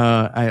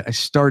 I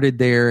started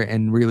there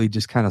and really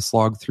just kind of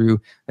slogged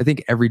through. I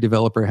think every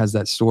developer has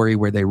that story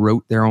where they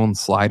wrote their own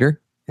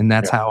slider, and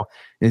that's how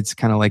it's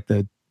kind of like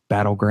the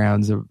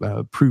battlegrounds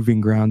of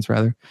proving grounds,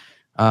 rather.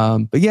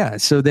 But yeah,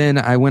 so then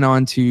I went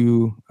on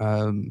to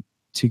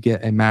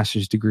get a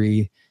master's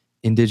degree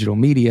in digital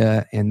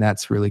media, and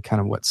that's really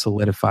kind of what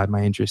solidified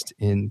my interest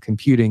in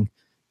computing.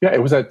 Yeah,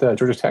 it was at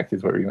Georgia Tech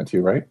is where you went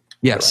to, right?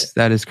 Yes, right?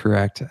 That is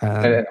correct.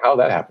 And how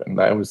that happened,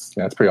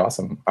 that's pretty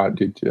awesome.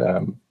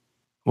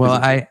 Well,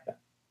 I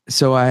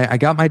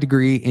got my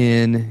degree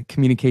in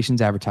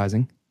communications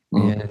advertising,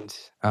 and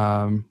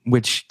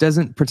which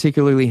doesn't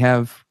particularly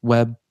have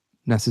web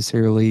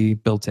necessarily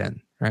built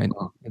in, right?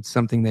 It's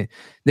something that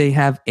they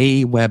have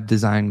a web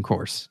design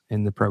course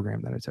in the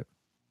program that I took.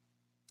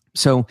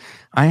 So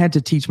I had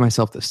to teach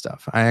myself this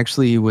stuff. I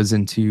actually was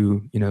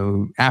into,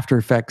 After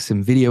Effects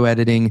and video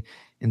editing.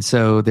 And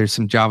so there's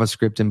some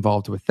JavaScript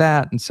involved with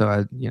that. And so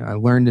I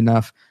learned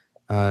enough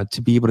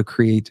to be able to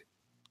create,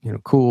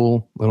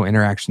 cool little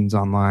interactions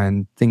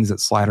online, things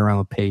that slide around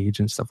the page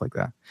and stuff like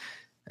that.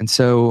 And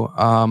so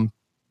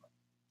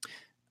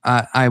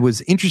I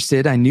was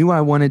interested. I knew I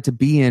wanted to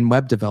be in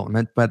web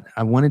development, but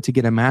I wanted to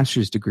get a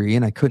master's degree,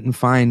 and I couldn't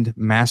find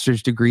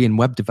master's degree in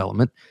web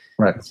development.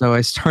 Right. So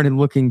I started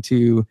looking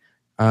to,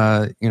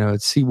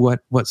 see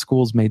what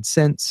schools made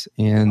sense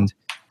and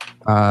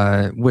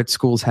what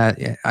schools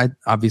had.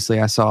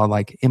 I saw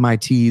like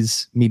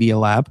MIT's Media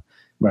Lab,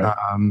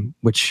 right.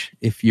 Which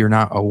if you're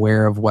not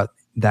aware of what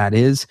that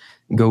is,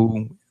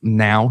 go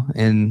now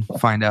and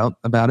find out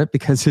about it,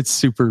 because it's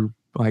super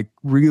like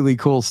really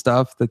cool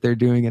stuff that they're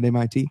doing at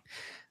MIT.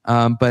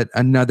 But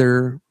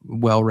another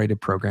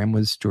well-rated program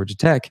was Georgia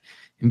Tech.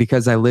 And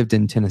because I lived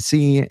in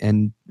Tennessee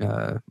and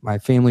my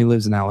family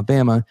lives in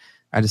Alabama,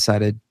 I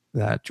decided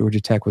that Georgia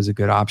Tech was a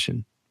good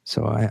option.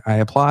 So I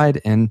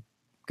applied and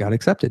got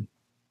accepted.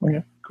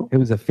 Okay, cool. It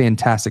was a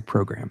fantastic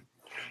program.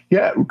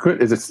 Yeah,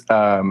 good. Is it?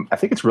 I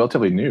think it's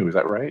relatively new. Is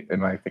that right?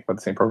 Am I thinking about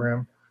the same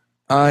program?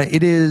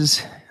 It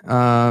is.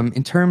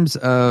 In terms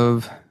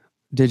of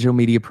digital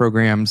media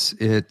programs,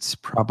 it's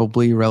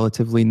probably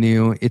relatively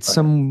new. It's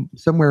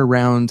somewhere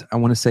around, I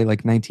want to say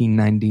like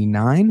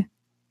 1999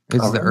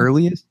 is the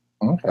earliest.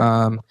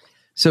 Okay.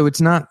 So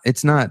it's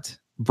not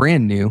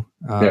brand new.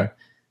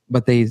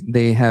 But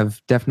they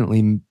have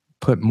definitely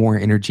put more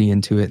energy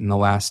into it in the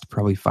last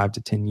probably 5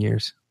 to 10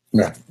 years.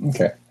 Yeah.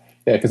 Okay.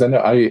 Yeah, because I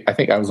know I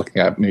think I was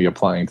looking at maybe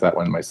applying to that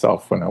one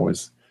myself when I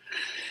was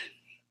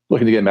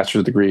looking to get a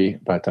master's degree,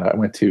 but I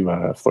went to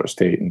Florida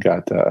State and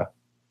got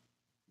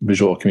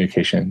visual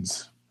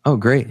communications. Oh,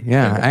 great.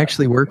 Yeah. I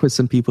actually work with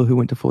some people who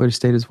went to Florida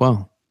State as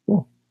well.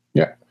 Cool.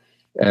 Yeah.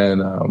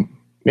 And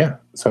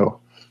so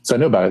I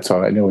know about it.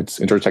 So I know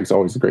Georgia Tech is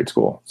always a great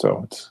school.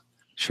 So it's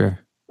sure.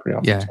 Pretty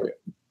awesome. Yeah. Cool.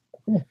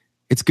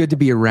 It's good to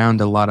be around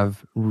a lot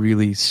of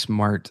really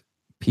smart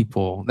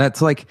people.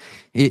 That's like,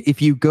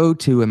 if you go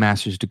to a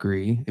master's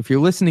degree, if you're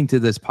listening to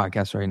this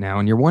podcast right now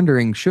and you're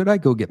wondering, should I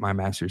go get my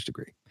master's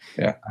degree?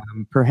 Yeah.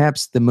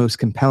 Perhaps the most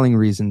compelling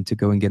reason to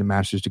go and get a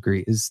master's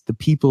degree is the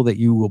people that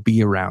you will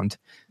be around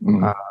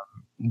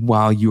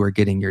while you are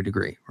getting your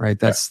degree, right?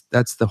 That's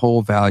the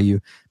whole value,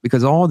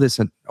 because all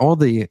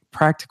the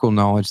practical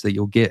knowledge that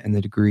you'll get in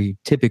the degree,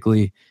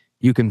 typically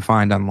you can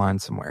find online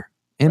somewhere,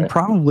 and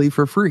probably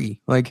for free.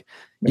 Like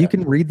you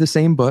can read the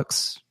same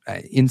books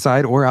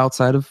inside or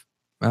outside of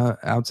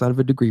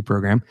a degree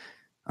program.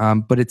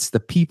 But it's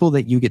the people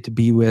that you get to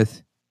be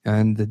with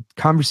and the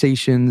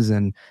conversations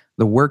and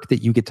the work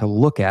that you get to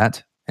look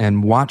at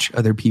and watch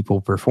other people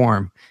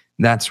perform.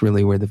 That's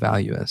really where the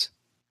value is.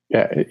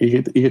 Yeah,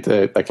 you get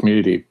the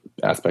community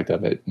aspect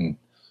of it and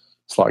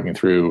slogging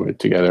through it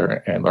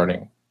together and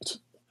learning. It's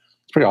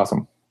pretty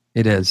awesome.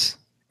 It is.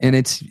 And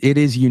it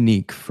is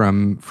unique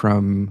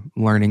from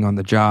learning on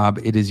the job.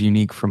 It is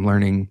unique from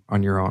learning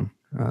on your own.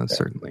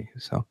 Certainly.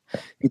 So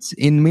it's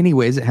in many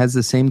ways, it has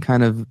the same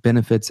kind of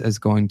benefits as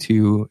going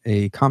to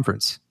a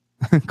conference,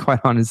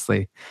 quite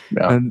honestly.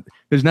 Yeah.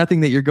 There's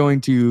nothing that you're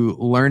going to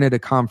learn at a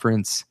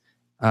conference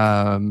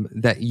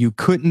that you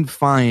couldn't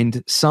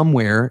find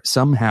somewhere,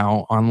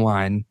 somehow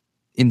online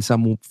in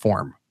some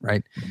form,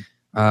 right?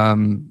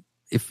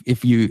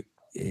 If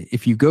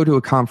you go to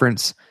a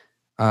conference,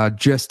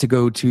 just to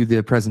go to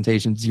the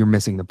presentations, you're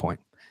missing the point.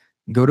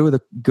 Go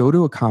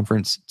to a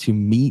conference to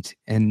meet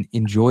and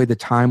enjoy the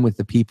time with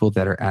the people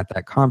that are at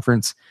that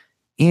conference,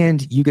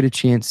 and you get a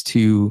chance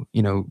to,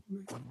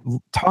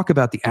 talk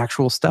about the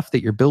actual stuff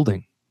that you're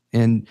building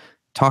and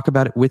talk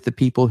about it with the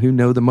people who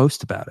know the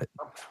most about it.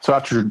 So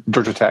after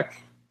Georgia Tech,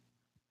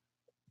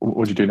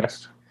 what did you do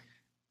next?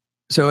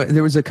 So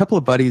there was a couple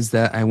of buddies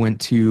that I went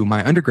to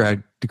my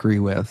undergrad degree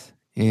with,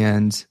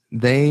 and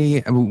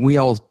we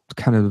all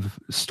kind of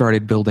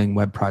started building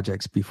web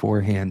projects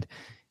beforehand,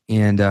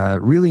 and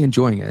really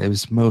enjoying it. It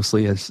was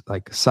mostly as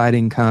like side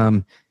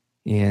income,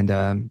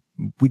 and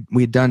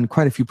we had done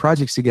quite a few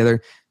projects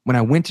together. When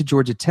I went to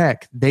Georgia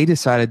Tech, they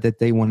decided that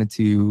they wanted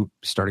to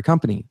start a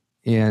company,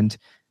 and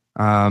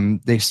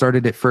they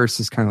started at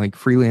first as kind of like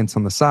freelance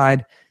on the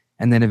side,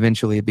 and then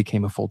eventually it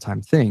became a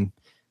full-time thing.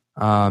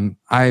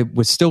 I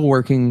was still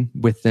working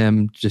with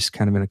them, just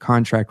kind of in a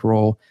contract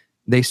role.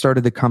 They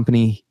started the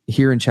company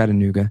here in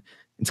Chattanooga.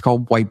 It's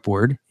called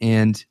Whiteboard,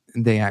 and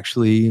they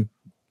actually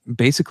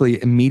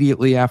basically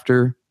immediately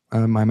after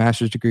my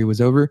master's degree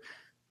was over,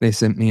 they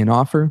sent me an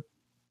offer.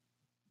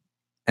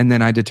 And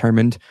then I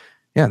determined,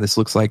 this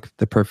looks like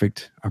the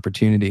perfect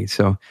opportunity.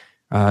 So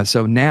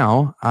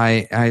now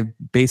I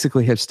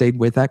basically have stayed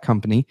with that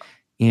company,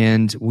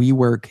 and we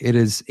work, it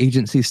is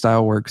agency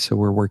style work. So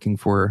we're working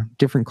for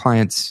different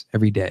clients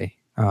every day.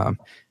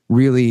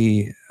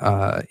 Really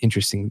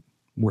interesting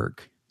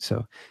work.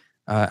 So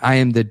I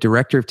am the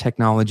director of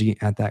technology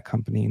at that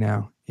company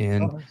now.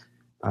 And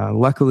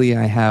luckily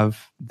I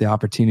have the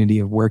opportunity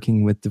of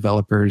working with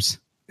developers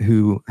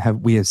who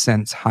we have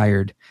since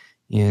hired.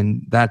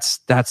 And that's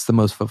the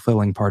most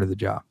fulfilling part of the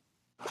job.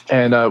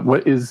 And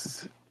what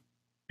is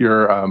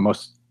your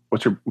what's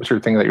your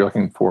thing that you're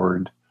looking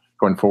forward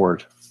going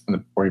forward?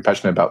 What are you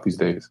passionate about these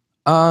days?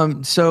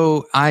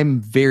 So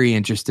I'm very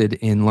interested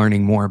in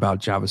learning more about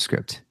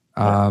JavaScript.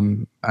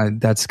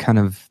 That's kind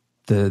of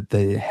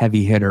the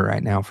heavy hitter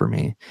right now for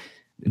me.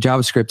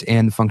 JavaScript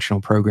and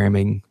functional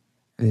programming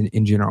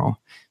in general.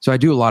 So I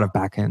do a lot of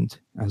backend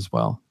as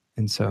well.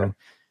 And so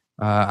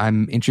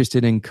I'm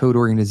interested in code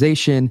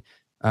organization.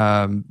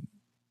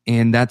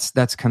 And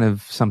that's kind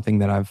of something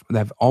that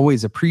I've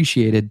always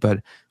appreciated, but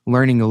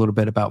learning a little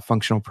bit about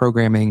functional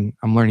programming,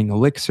 I'm learning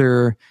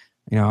Elixir.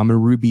 I'm a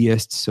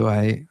Rubyist, so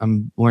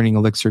I'm learning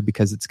Elixir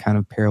because it's kind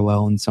of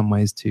parallel in some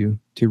ways to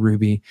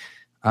Ruby.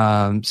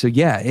 That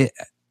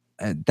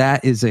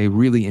is a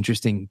really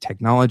interesting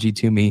technology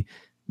to me.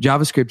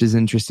 JavaScript is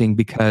interesting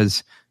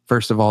because,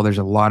 first of all, there's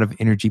a lot of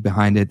energy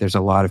behind it. There's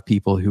a lot of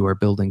people who are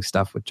building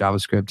stuff with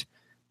JavaScript.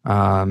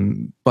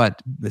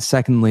 But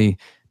secondly,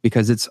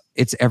 because it's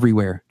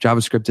everywhere.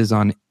 JavaScript is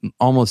on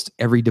almost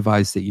every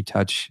device that you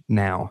touch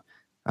now.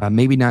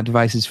 Maybe not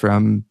devices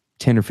from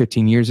 10 or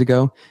 15 years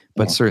ago,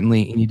 but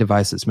certainly any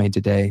device that's made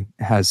today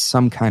has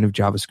some kind of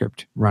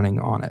JavaScript running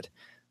on it.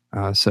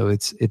 So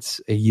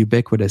it's a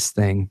ubiquitous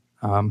thing.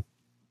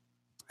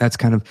 That's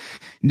kind of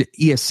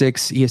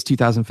ES6, ES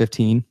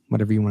 2015,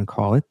 whatever you want to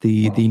call it,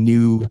 the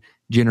new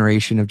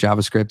generation of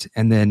JavaScript,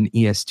 and then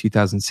ES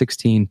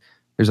 2016.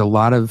 There's a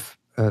lot of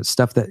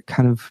stuff that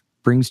kind of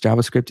brings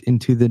JavaScript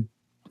into the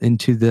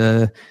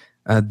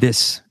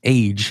this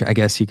age, I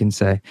guess you can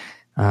say.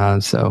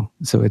 So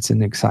it's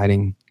an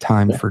exciting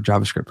time for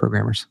JavaScript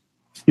programmers.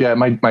 Yeah,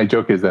 my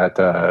joke is that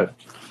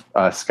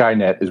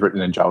Skynet is written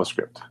in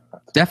JavaScript.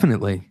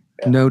 Definitely,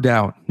 no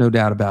doubt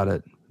about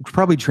it. It's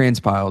probably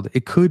transpiled.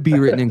 It could be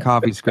written in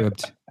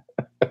CoffeeScript.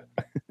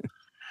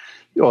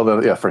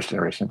 Well, first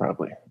generation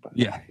probably. But,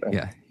 yeah.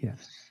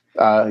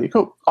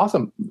 Cool,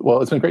 awesome.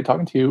 Well, it's been great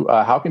talking to you.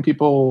 How can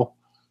people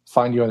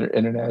find you on the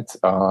internet,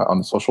 on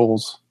the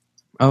socials?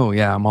 Oh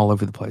yeah, I'm all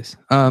over the place.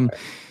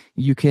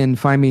 You can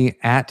find me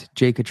at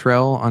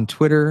Cutrell on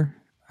Twitter,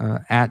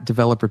 at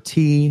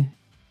DeveloperT,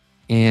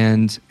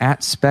 and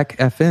at Spec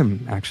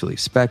FM. Actually,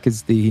 Spec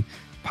is the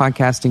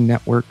podcasting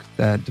network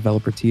that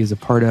DeveloperT is a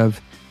part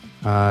of.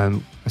 I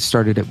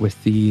started it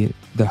with the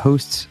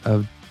hosts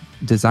of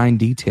Design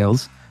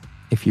Details,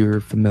 if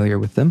you're familiar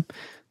with them.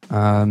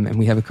 And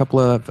we have a couple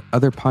of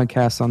other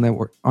podcasts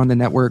on the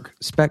network,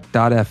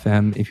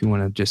 spec.fm, if you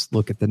want to just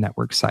look at the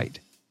network site.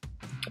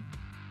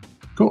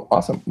 Cool.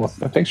 Awesome. Well,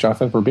 thanks,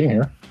 Jonathan, for being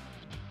here.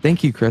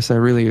 Thank you, Chris. I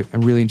really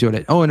enjoyed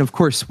it. Oh, and of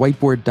course,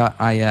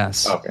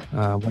 whiteboard.is. Okay.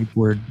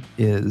 Whiteboard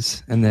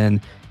is, and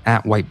then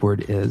at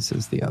whiteboard is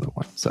the other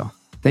one. So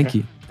thank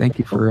you. Thank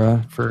you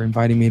for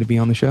inviting me to be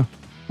on the show.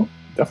 Cool.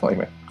 Definitely,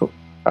 man. Cool.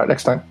 All right,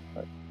 next time.